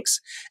banks.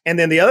 And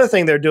then the other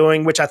thing they're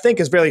doing, which I think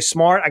is really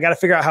smart, I got to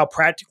figure out how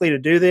practically to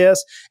do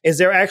this, is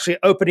they're actually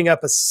opening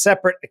up a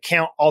separate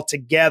account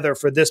altogether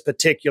for this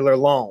particular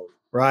loan.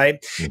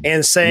 Right.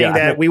 And saying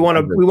that we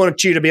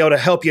want you to be able to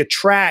help you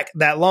track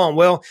that loan.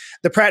 Well,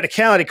 the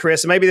practicality,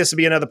 Chris, and maybe this will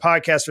be another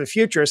podcast for the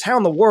future, is how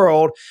in the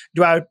world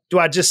do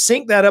I just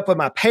sync that up with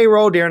my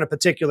payroll during a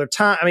particular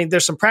time? I mean,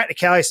 there's some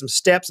practicality, some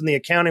steps in the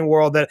accounting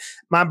world that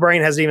my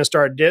brain hasn't even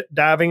started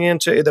diving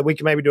into that we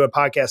can maybe do a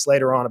podcast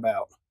later on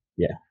about.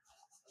 Yeah.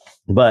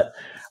 But,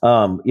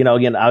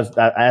 again, I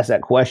asked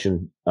that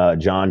question,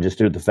 John, just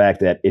due to the fact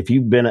that if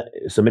you've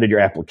submitted your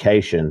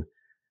application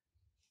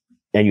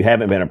and you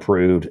haven't been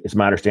approved, it's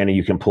my understanding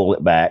you can pull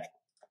it back.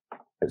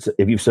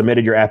 If you've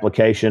submitted your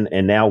application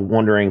and now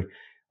wondering,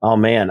 oh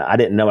man, I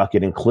didn't know I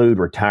could include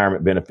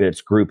retirement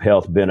benefits, group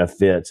health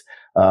benefits,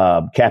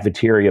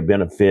 cafeteria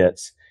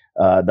benefits,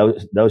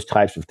 those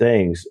types of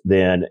things,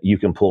 then you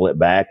can pull it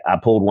back. I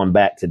pulled one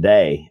back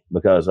today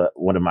because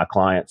one of my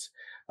clients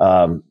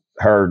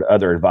heard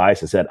other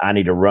advice and said, I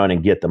need to run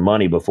and get the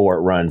money before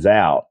it runs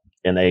out.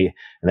 And they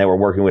were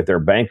working with their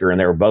banker, and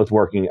they were both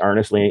working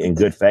earnestly in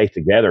good faith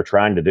together,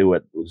 trying to do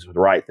what was the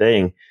right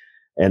thing.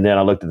 And then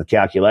I looked at the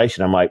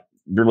calculation. I'm like,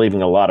 you're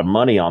leaving a lot of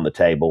money on the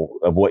table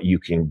of what you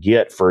can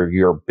get for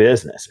your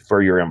business,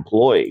 for your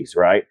employees,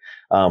 right?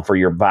 For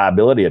your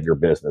viability of your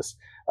business.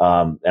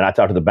 And I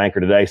talked to the banker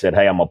today, said,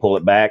 hey, I'm going to pull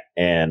it back,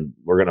 and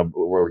we're going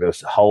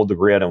to hold the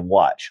grid and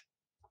watch.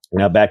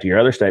 Now, back to your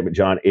other statement,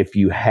 John, if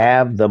you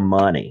have the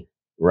money,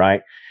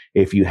 right?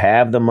 If you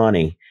have the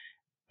money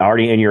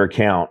already in your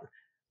account,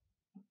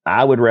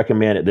 I would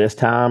recommend at this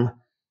time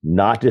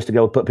not just to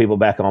go put people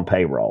back on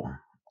payroll.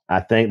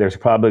 I think there's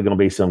probably going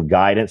to be some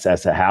guidance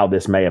as to how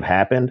this may have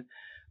happened.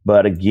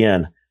 But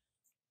again,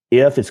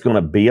 if it's going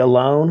to be a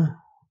loan,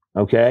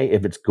 okay,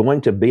 if it's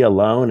going to be a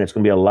loan, it's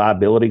going to be a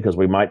liability because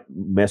we might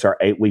miss our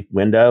 8-week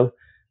window,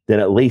 then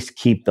at least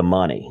keep the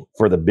money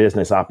for the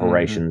business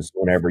operations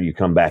whenever you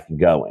come back and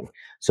going.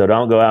 So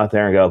don't go out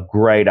there and go,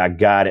 great, I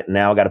got it.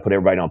 Now I got to put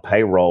everybody on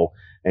payroll.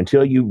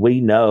 until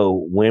we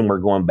know when we're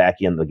going back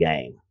in the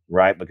game,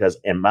 right? Because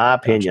in my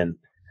opinion,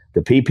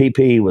 the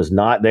PPP was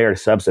not there to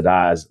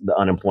subsidize the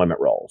unemployment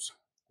rolls.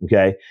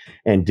 Okay.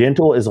 And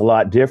dental is a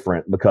lot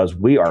different because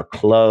we are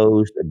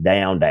closed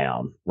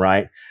down,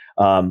 right?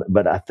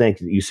 But I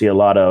think you see a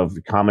lot of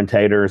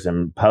commentators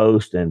and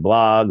posts and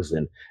blogs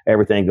and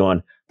everything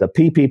going, the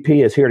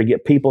PPP is here to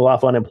get people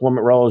off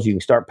unemployment rolls. You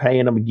can start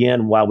paying them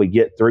again while we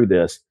get through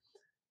this.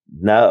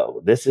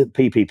 No, this is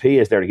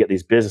PPP is there to get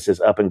these businesses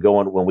up and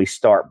going when we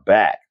start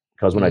back.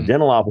 Because when a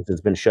dental office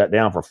has been shut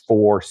down for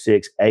 4,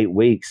 6, 8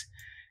 weeks,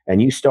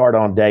 and you start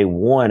on day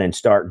one and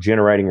start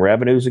generating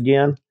revenues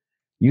again,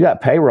 you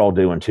got payroll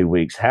due in 2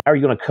 weeks. How are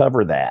you going to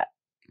cover that?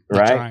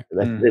 Right?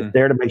 It's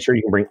there to make sure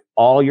you can bring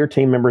all your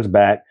team members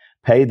back,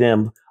 pay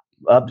them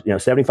up,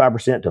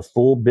 75% to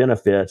full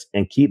benefits,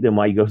 and keep them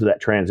while you go through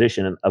that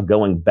transition of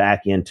going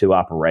back into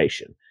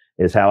operation.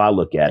 Is how I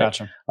look at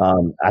it.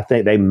 I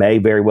think they may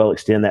very well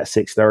extend that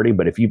 630,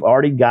 but if you've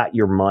already got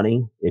your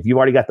money, if you've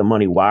already got the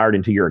money wired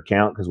into your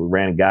account because we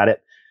ran and got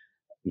it,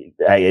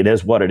 hey, it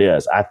is what it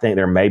is. I think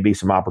there may be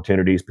some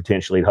opportunities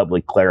potentially to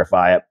hopefully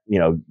clarify it,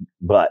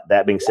 but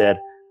that being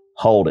said,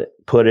 hold it,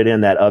 put it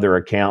in that other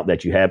account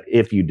that you have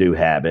if you do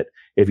have it.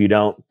 If you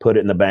don't, put it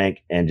in the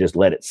bank and just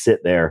let it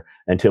sit there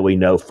until we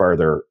know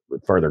further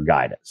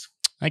guidance.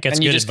 I think that's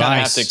and you good just advice. kind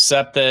of have to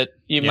accept that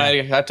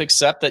might have to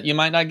accept that you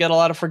might not get a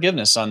lot of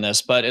forgiveness on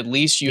this, but at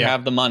least you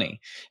have the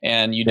money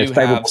and you do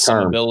have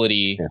some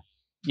ability.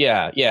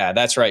 Yeah,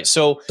 that's right.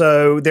 So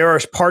there are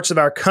parts of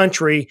our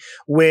country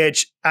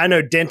which I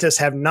know dentists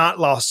have not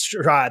lost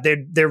stride.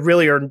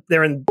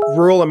 They're in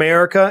rural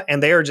America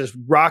and they are just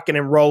rocking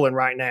and rolling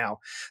right now.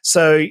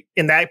 So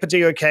in that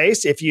particular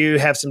case, if you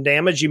have some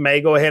damage, you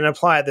may go ahead and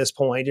apply at this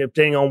point,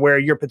 depending on where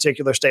your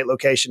particular state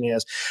location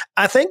is.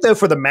 I think though,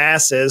 for the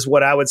masses,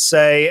 what I would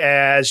say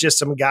as just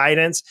some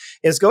guidance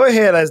is go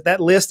ahead as that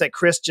list that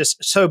Chris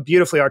just so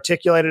beautifully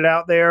articulated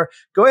out there,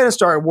 go ahead and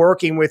start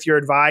working with your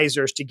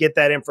advisors to get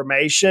that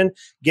information,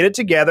 get it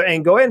together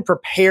and go ahead and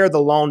prepare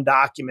the loan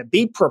document.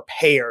 Be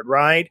prepared,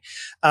 right?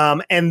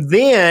 And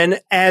then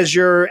as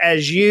you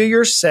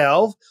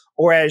yourself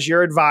or as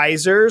your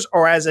advisors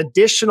or as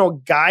additional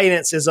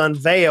guidance is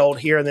unveiled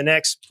here in the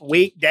next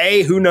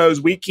weekday, who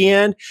knows,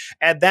 weekend,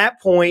 at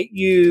that point,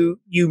 you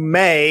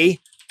may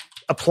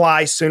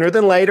apply sooner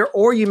than later,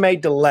 or you may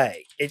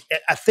delay.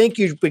 I think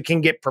we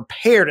can get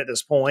prepared at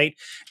this point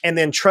and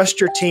then trust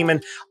your team.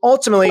 And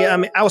ultimately,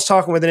 I was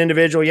talking with an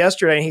individual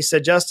yesterday and he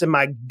said, Justin,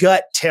 my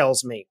gut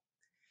tells me,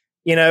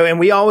 and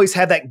we always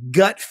have that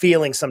gut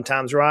feeling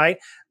sometimes, right?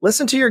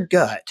 Listen to your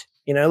gut,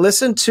 take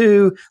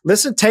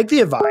the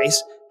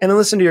advice and then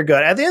listen to your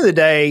gut. At the end of the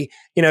day,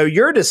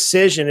 your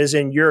decision is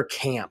in your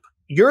camp.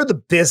 You're the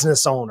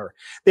business owner.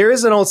 There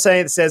is an old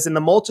saying that says, in the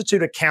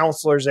multitude of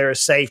counselors, there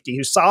is safety,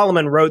 who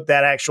Solomon wrote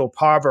that actual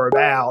proverb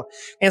out.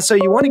 And so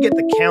you want to get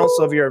the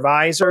counsel of your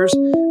advisors,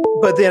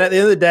 but then at the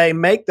end of the day,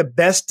 make the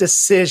best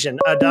decision.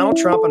 Donald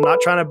Trump, I'm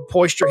not trying to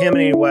posture him in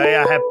any way.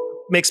 I have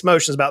mixed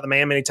emotions about the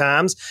man many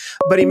times,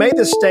 but he made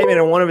this statement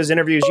in one of his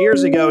interviews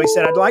years ago. He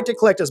said, I'd like to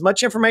collect as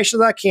much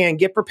information as I can,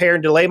 get prepared,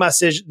 and delay my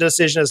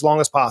decision as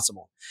long as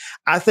possible.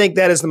 I think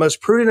that is the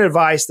most prudent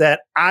advice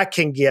that I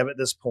can give at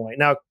this point.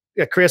 Now,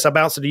 Chris, I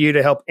bounce it to you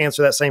to help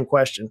answer that same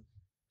question.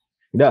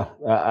 No,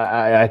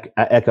 I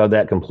echo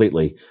that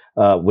completely.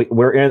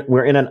 We're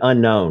in an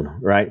unknown,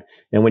 right?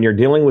 And when you're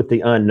dealing with the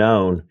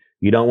unknown,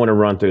 you don't want to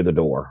run through the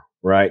door,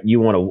 right?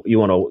 You want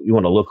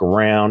to look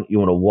around. You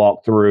want to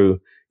walk through.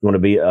 You want to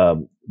be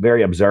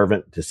very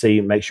observant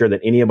to make sure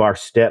that any of our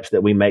steps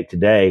that we make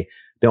today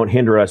don't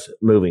hinder us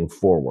moving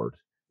forward,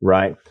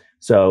 right?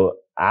 So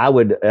I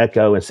would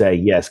echo and say,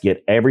 yes,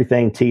 get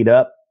everything teed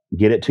up,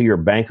 get it to your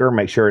banker,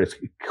 make sure it's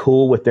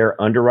cool with their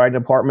underwriting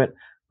department,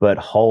 but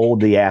hold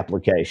the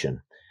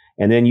application.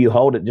 And then you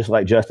hold it, just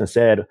like Justin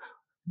said,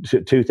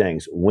 two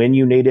things: when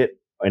you need it,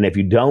 and if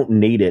you don't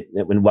need it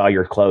while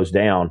you're closed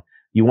down,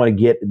 you want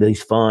to get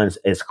these funds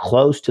as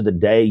close to the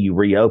day you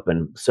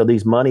reopen, so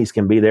these monies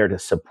can be there to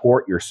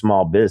support your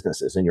small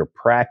businesses and your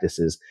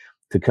practices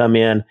to come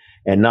in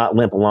and not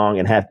limp along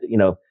and have,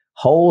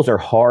 holes are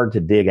hard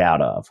to dig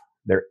out of.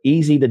 They're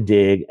easy to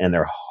dig and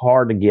they're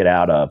hard to get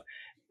out of.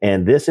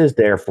 And this is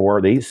there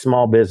for these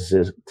small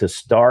businesses to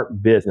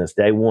start business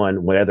day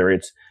one, whether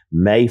it's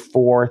May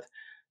 4th,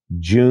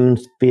 June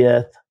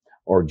 5th,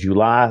 or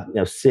July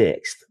 6th,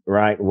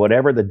 right?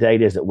 Whatever the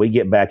date is that we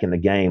get back in the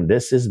game,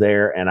 this is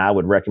there. And I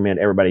would recommend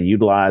everybody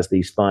utilize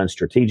these funds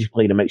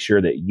strategically to make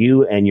sure that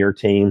you and your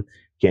team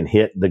can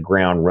hit the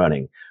ground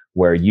running,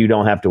 where you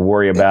don't have to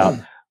worry about,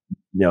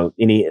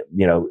 any,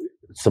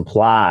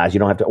 supplies. You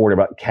don't have to worry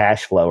about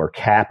cash flow or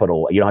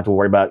capital. You don't have to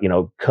worry about,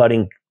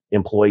 cutting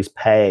employees'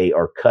 pay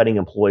or cutting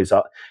employees,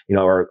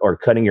 or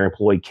cutting your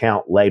employee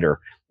count later.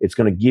 It's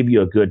going to give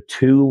you a good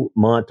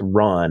 2-month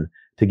run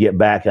to get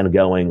back and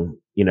going,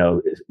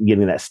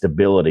 getting that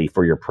stability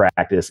for your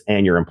practice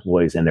and your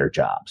employees and their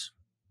jobs.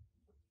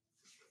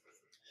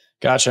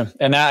 Gotcha.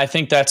 And I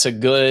think that's a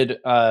good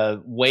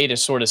way to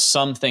sort of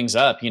sum things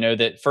up,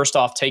 that first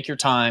off, take your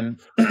time,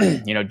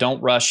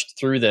 don't rush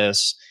through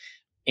this.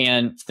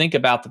 and think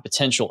about the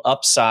potential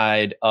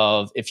upside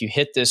of, if you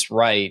hit this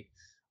right,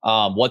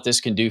 what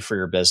this can do for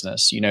your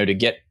business, to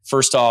get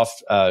first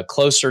off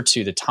closer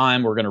to the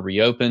time we're going to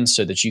reopen,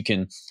 so that you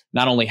can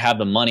not only have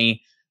the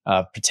money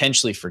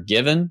potentially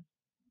forgiven,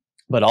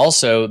 but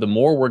also the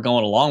more we're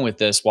going along with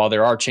this, while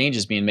there are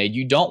changes being made,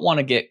 you don't want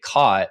to get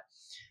caught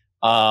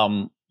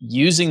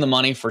using the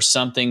money for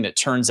something that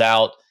turns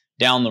out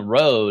down the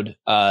road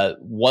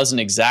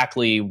wasn't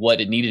exactly what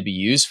it needed to be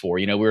used for.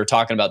 We were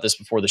talking about this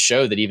before the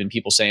show, that even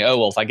people saying, "Oh,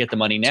 well, if I get the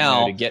money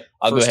now,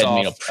 I'll go ahead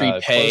and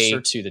prepay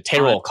to the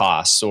payroll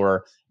costs,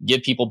 or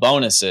give people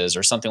bonuses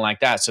or something like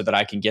that, so that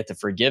I can get the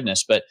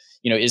forgiveness." But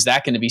is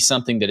that going to be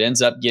something that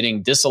ends up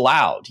getting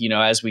disallowed,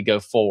 as we go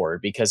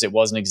forward, because it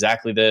wasn't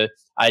exactly the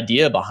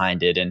idea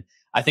behind it? And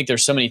I think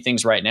there's so many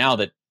things right now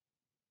that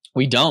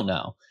we don't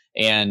know.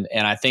 And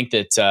I think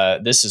that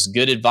this is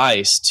good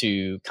advice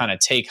to kind of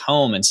take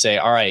home and say,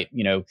 all right,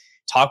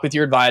 talk with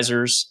your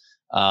advisors,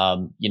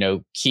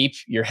 keep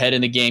your head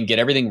in the game, get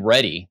everything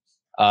ready,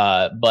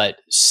 but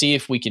see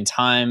if we can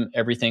time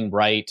everything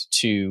right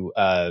to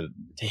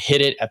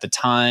hit it at the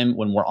time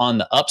when we're on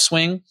the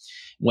upswing,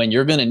 when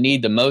you're going to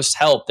need the most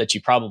help that you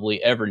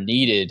probably ever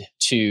needed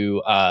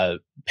to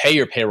pay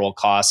your payroll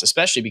costs,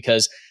 especially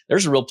because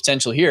there's a real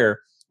potential here.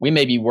 We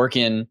may be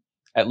working,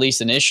 at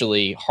least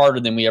initially, harder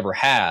than we ever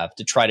have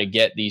to try to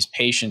get these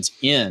patients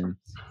in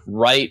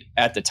right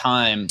at the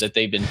time that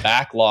they've been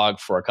backlogged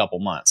for a couple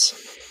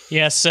months.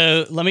 Yeah,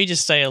 so let me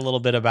just say a little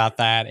bit about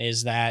that,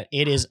 is that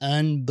it is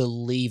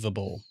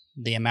unbelievable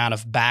the amount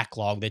of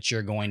backlog that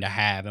you're going to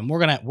have. And we're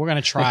going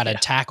to try to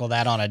tackle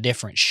that on a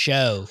different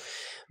show.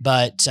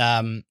 But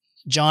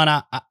John,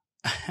 I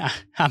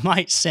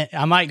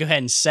might go ahead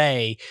and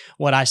say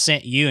what I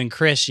sent you and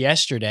Chris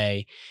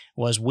yesterday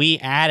was we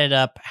added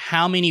up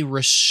how many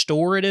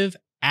restorative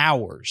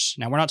hours.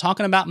 Now, we're not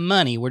talking about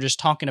money. We're just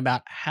talking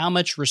about how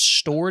much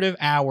restorative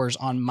hours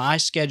on my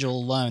schedule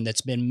alone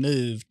that's been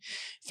moved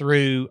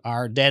through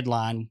our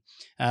deadline,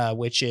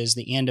 which is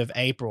the end of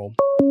April.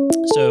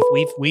 So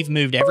if we've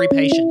moved every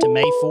patient to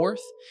May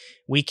 4th,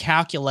 we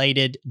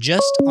calculated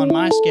just on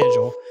my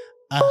schedule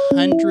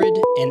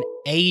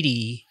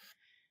 180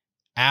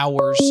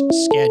 hours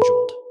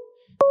scheduled.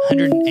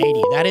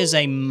 180. That is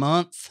a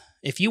month.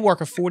 If you work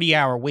a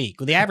 40-hour week,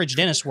 well, the average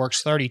dentist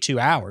works 32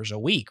 hours a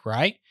week,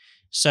 right?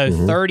 So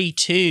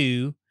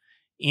 32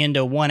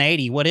 into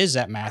 180. What is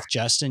that math,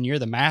 Justin? You're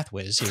the math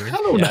whiz here. I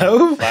don't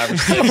know. 5 or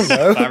 6,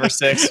 5 or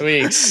 6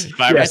 weeks.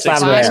 5 or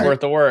 6 weeks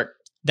worth of work.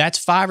 That's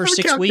 5 or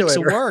 6 weeks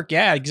of work.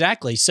 Yeah,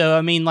 exactly. So,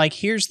 I mean,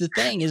 here's the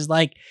thing is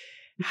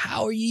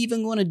how are you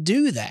even going to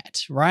do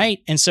that, right?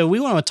 And so we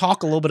want to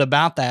talk a little bit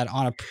about that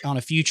on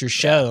a future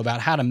show about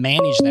how to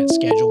manage that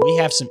schedule. We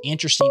have some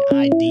interesting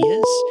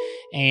ideas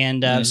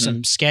and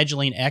some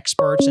scheduling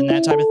experts and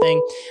that type of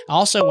thing. I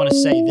also want to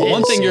say this.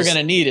 One thing you're going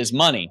to need is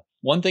money.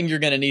 You're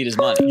going to need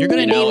money.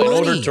 In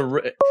order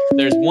to,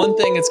 there's one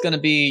thing it's going to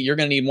be, you're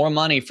going to need more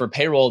money for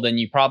payroll than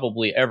you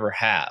probably ever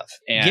have.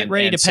 And get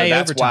ready to pay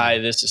overtime. That's why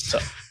this is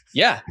tough.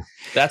 Yeah,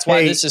 that's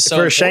why this is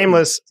so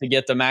important to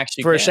get the max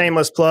you can. A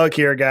shameless plug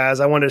here, guys,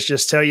 I want to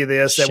just tell you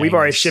this, that we've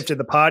already shifted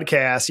the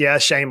podcast. Yeah,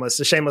 shameless,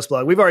 a shameless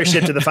plug. We've already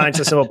shifted the Find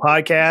So Simple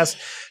podcast.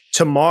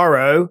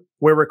 Tomorrow,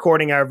 we're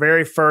recording our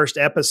very first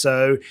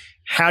episode.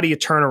 How do you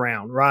turn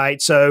around,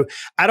 right? So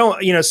I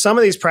don't, some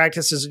of these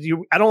practices,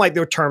 I don't like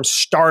the term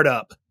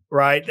startup,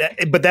 right?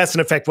 But that's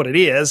in effect what it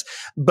is.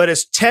 But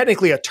it's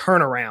technically a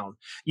turnaround.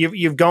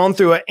 You've gone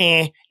through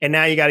and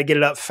now you got to get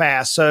it up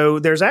fast. So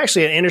there's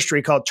actually an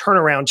industry called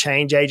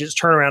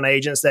turnaround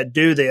agents that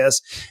do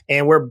this.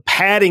 And we're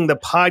padding the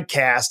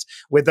podcast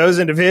with those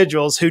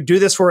individuals who do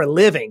this for a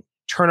living.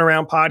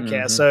 Turnaround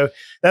podcast. So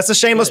that's a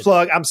shameless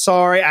plug. I'm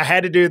sorry. I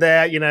had to do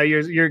that.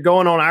 You're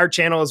going on our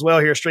channel as well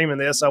here streaming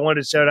this. So I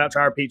wanted to shout out to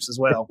our peeps as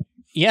well.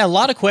 Yeah, a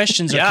lot of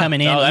questions are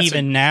coming in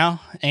even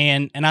now.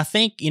 And I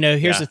think,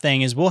 here's the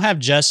thing is we'll have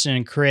Justin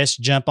and Chris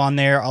jump on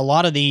there. A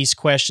lot of these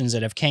questions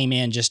that have came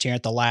in just here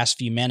at the last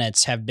few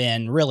minutes have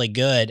been really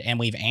good. And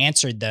we've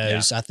answered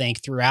those, I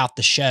think, throughout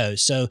the show.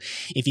 So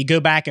if you go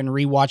back and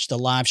rewatch the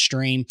live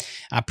stream,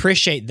 I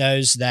appreciate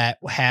those that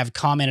have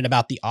commented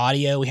about the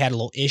audio. We had a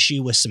little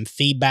issue with some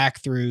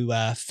feedback through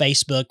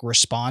Facebook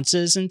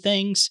responses and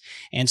things.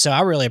 And so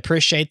I really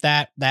appreciate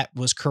that. That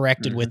was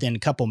corrected within a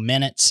couple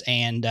minutes.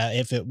 And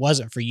if it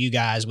wasn't for you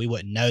guys, we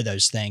wouldn't know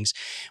those things.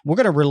 We're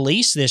going to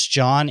release this,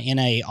 John, in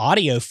a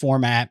audio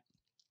format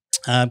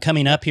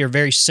coming up here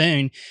very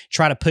soon.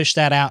 Try to push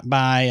that out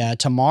by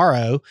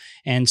tomorrow.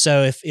 And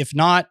so if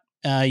not,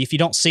 if you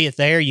don't see it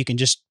there, you can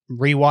just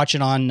rewatch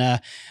it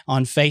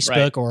on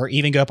Facebook or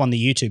even go up on the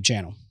YouTube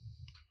channel.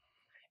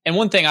 And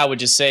one thing I would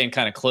just say in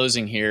kind of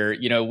closing here,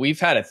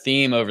 we've had a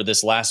theme over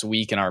this last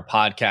week in our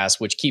podcast,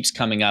 which keeps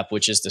coming up,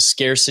 which is the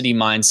scarcity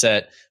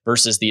mindset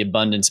versus the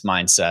abundance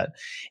mindset.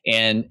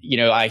 And,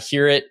 I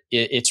hear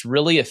it's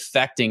really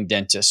affecting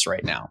dentists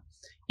right now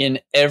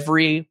in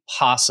every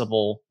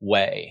possible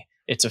way.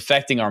 It's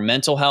affecting our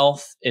mental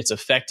health. It's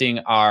affecting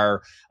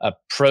our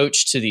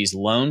approach to these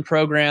loan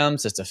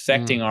programs. It's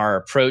affecting our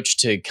approach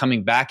to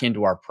coming back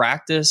into our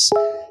practice.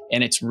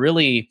 And it's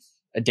really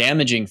a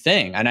damaging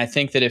thing. And I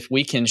think that if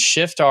we can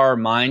shift our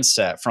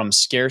mindset from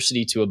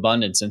scarcity to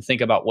abundance and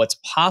think about what's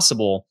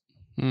possible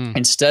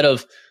instead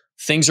of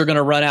things are going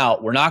to run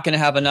out, we're not going to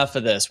have enough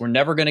of this, we're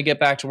never going to get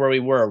back to where we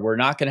were, we're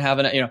not going to have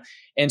enough,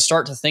 and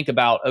start to think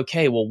about,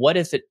 okay, well, what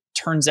if it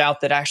turns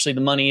out that actually the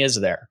money is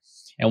there?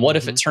 And what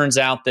if it turns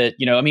out that,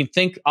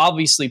 think,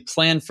 obviously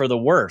plan for the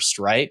worst,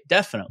 right?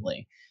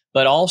 Definitely.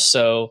 But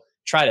also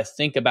try to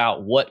think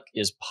about what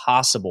is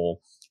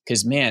possible.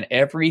 Because, man,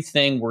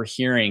 everything we're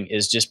hearing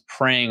is just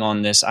preying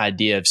on this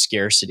idea of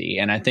scarcity.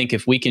 And I think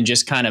if we can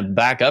just kind of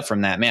back up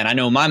from that, man, I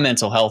know my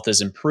mental health has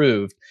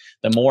improved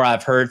the more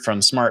I've heard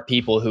from smart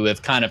people who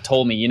have kind of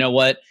told me, you know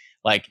what,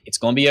 like, it's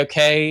going to be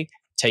okay.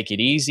 Take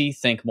it easy.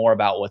 Think more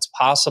about what's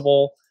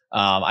possible.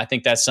 I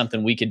think that's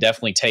something we could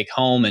definitely take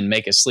home and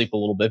make us sleep a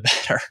little bit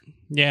better.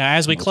 Yeah.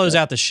 As we close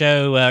out the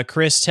show,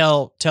 Chris,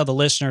 tell the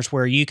listeners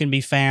where you can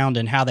be found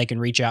and how they can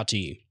reach out to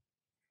you.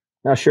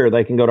 Now, sure,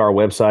 they can go to our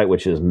website,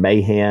 which is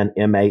Mahan,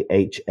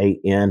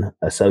 MAHAN,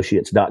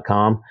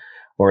 associates.com,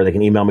 or they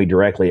can email me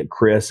directly at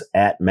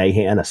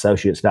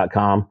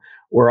chris@mahanassociates.com.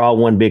 We're all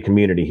one big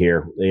community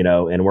here,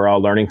 and we're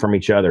all learning from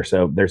each other.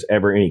 So if there's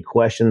ever any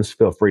questions,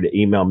 feel free to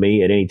email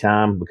me at any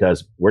time,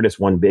 because we're just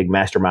one big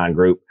mastermind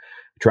group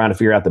trying to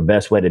figure out the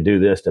best way to do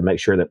this to make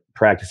sure that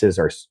practices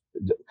are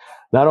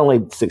not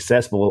only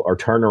successful or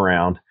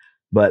turnaround,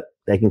 but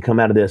they can come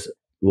out of this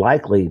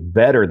likely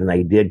better than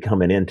they did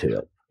coming into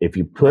it. If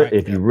you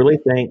really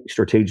think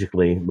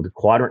strategically with the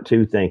quadrant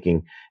 2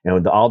 thinking and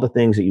with all the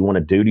things that you want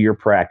to do to your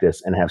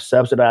practice and have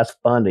subsidized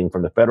funding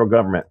from the federal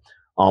government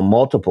on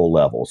multiple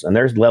levels, and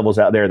there's levels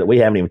out there that we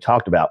haven't even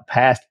talked about,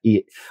 past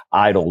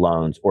EIDL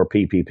loans or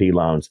PPP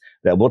loans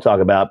that we'll talk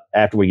about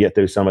after we get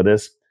through some of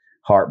this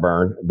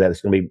heartburn,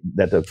 that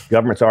the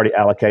government's already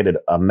allocated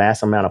a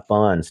mass amount of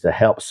funds to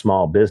help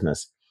small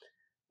business.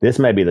 This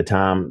may be the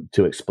time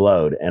to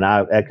explode. And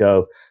I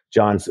echo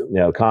John's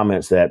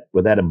comments that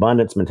with that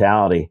abundance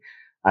mentality,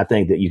 I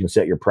think that you can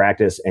set your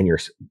practice and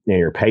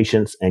your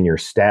patients and your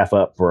staff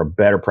up for a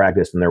better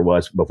practice than there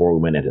was before we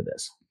went into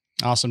this.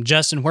 Awesome.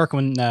 Justin, where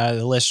can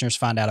the listeners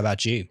find out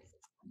about you?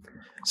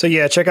 So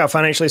yeah, check out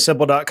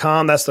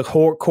financiallysimple.com. That's the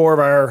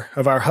core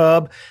of our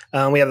hub.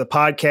 We have the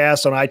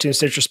podcast on iTunes,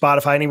 Stitcher,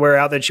 Spotify, anywhere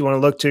out that you want to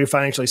look to,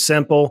 Financially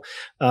Simple.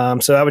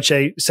 So I would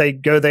say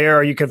go there,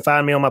 or you can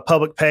find me on my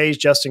public page,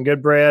 Justin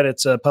Goodbread.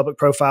 It's a public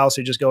profile,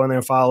 so you just go in there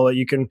and follow it.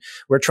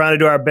 We're trying to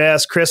do our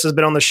best. Chris has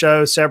been on the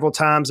show several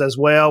times as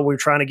well. We're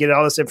trying to get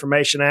all this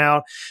information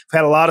out. We've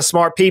had a lot of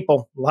smart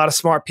people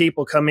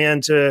come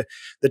into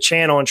the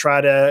channel and try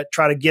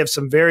to give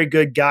some very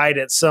good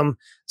guidance,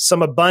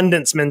 some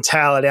abundance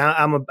mentality.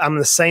 I'm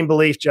the same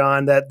belief,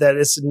 John, that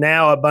it's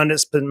now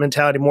abundance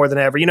mentality more than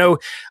ever.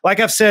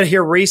 Like I've said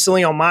here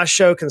recently on my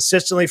show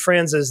consistently,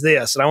 friends, is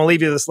this, and I want to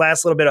leave you this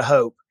last little bit of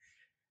hope,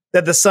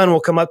 that the sun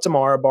will come up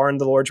tomorrow, barring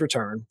the Lord's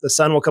return. The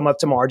sun will come up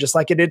tomorrow, just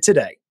like it did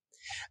today.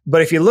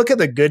 But if you look at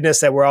the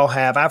goodness that we all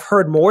have, I've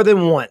heard more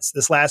than once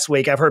this last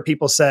week, I've heard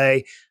people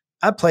say,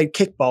 I played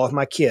kickball with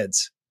my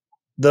kids.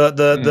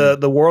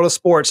 The world of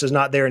sports is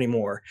not there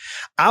anymore.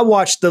 I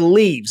watched the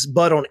leaves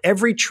bud on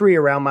every tree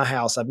around my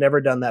house. I've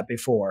never done that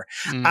before.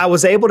 I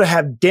was able to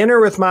have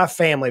dinner with my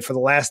family for the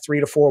last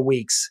 3 to 4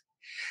 weeks.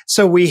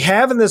 So we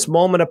have in this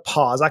moment of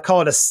pause, I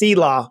call it a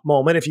Selah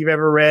moment. If you've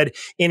ever read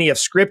any of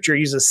scripture,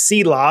 use a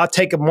Selah,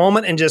 take a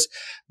moment and just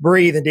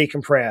breathe and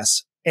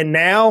decompress. And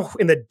now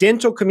in the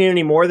dental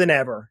community more than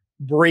ever,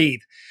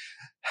 breathe.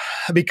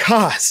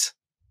 Because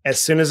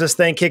as soon as this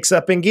thing kicks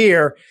up in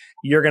gear,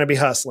 you're going to be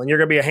hustling. You're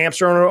going to be a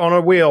hamster on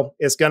a wheel.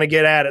 It's going to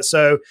get at it.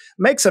 So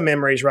make some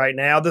memories right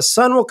now. The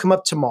sun will come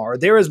up tomorrow.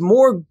 There is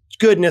more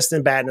goodness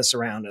than badness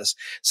around us.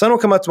 Sun will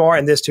come up tomorrow,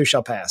 and this too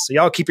shall pass. So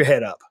y'all keep your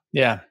head up.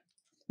 Yeah,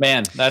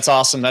 man, that's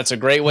awesome. That's a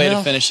great way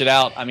to finish it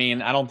out. I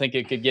mean, I don't think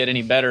it could get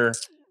any better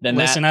than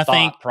that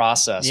thought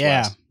process.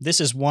 Yeah, this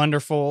is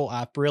wonderful.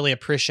 I really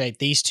appreciate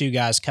these two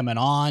guys coming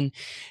on,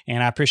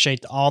 and I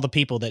appreciate all the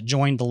people that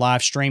joined the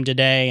live stream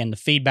today, and the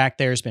feedback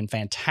there has been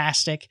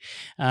fantastic.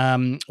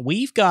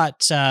 We've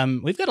got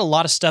a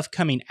lot of stuff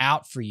coming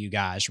out for you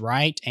guys,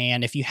 right?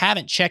 And if you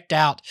haven't checked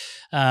out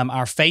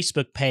our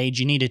Facebook page,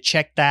 you need to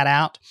check that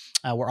out.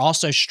 We're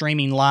also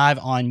streaming live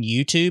on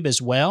YouTube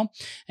as well,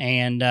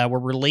 and we're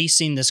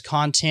releasing this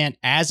content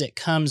as it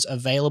comes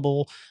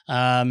available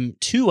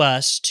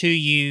to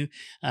you.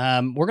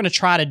 We're going to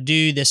try to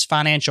do this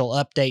financial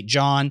update,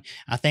 John,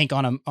 I think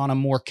on a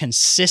more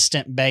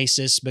consistent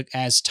basis, but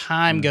as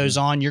time goes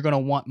on, you're going to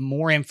want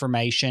more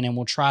information, and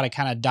we'll try to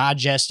kind of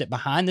digest it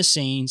behind the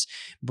scenes,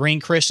 bring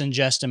Chris and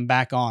Justin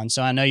back on.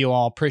 So I know you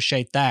all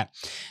appreciate that.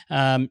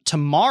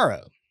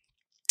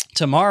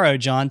 Tomorrow,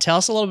 John, tell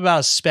us a little bit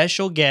about a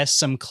special guest,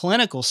 some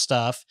clinical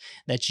stuff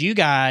that you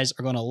guys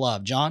are going to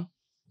love. John?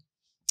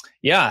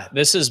 Yeah,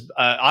 this is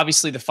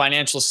obviously the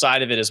financial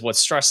side of it is what's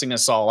stressing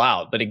us all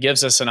out, but it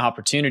gives us an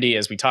opportunity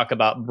as we talk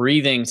about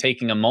breathing,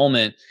 taking a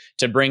moment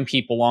to bring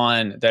people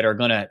on that are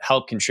going to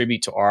help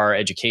contribute to our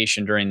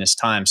education during this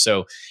time.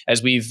 So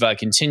as we've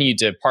continued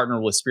to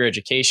partner with Spirit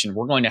Education,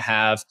 we're going to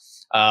have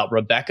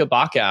Rebecca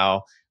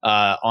Bacow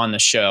on the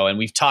show. And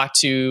we've talked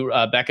to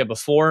Becca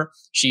before.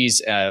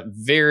 She's a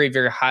very,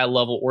 very high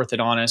level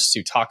orthodontist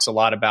who talks a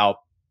lot about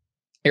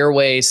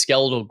airway,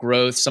 skeletal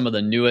growth, some of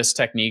the newest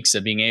techniques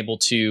of being able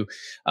to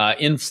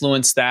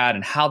influence that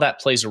and how that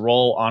plays a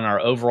role on our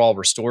overall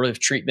restorative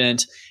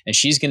treatment. And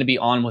she's going to be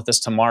on with us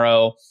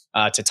tomorrow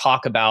to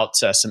talk about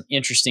some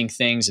interesting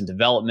things and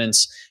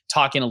developments,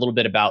 talking a little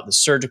bit about the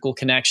surgical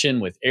connection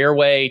with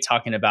airway,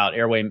 talking about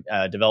airway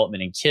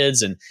development in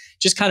kids, and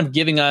just kind of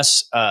giving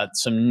us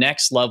some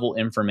next level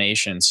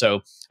information.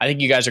 So I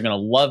think you guys are going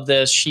to love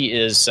this. She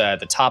is at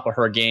the top of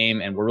her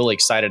game, and we're really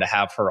excited to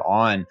have her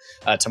on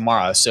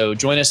tomorrow. So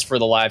join us for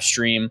the live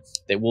stream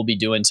that we'll be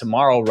doing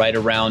tomorrow right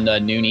around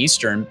noon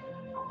Eastern.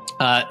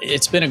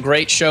 It's been a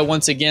great show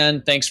once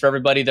again. Thanks for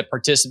everybody that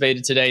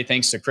participated today.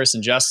 Thanks to Chris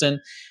and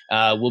Justin.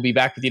 We'll be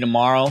back with you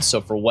tomorrow.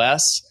 So for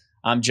Wes,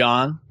 I'm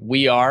John.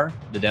 We are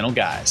the Dental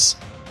Guys.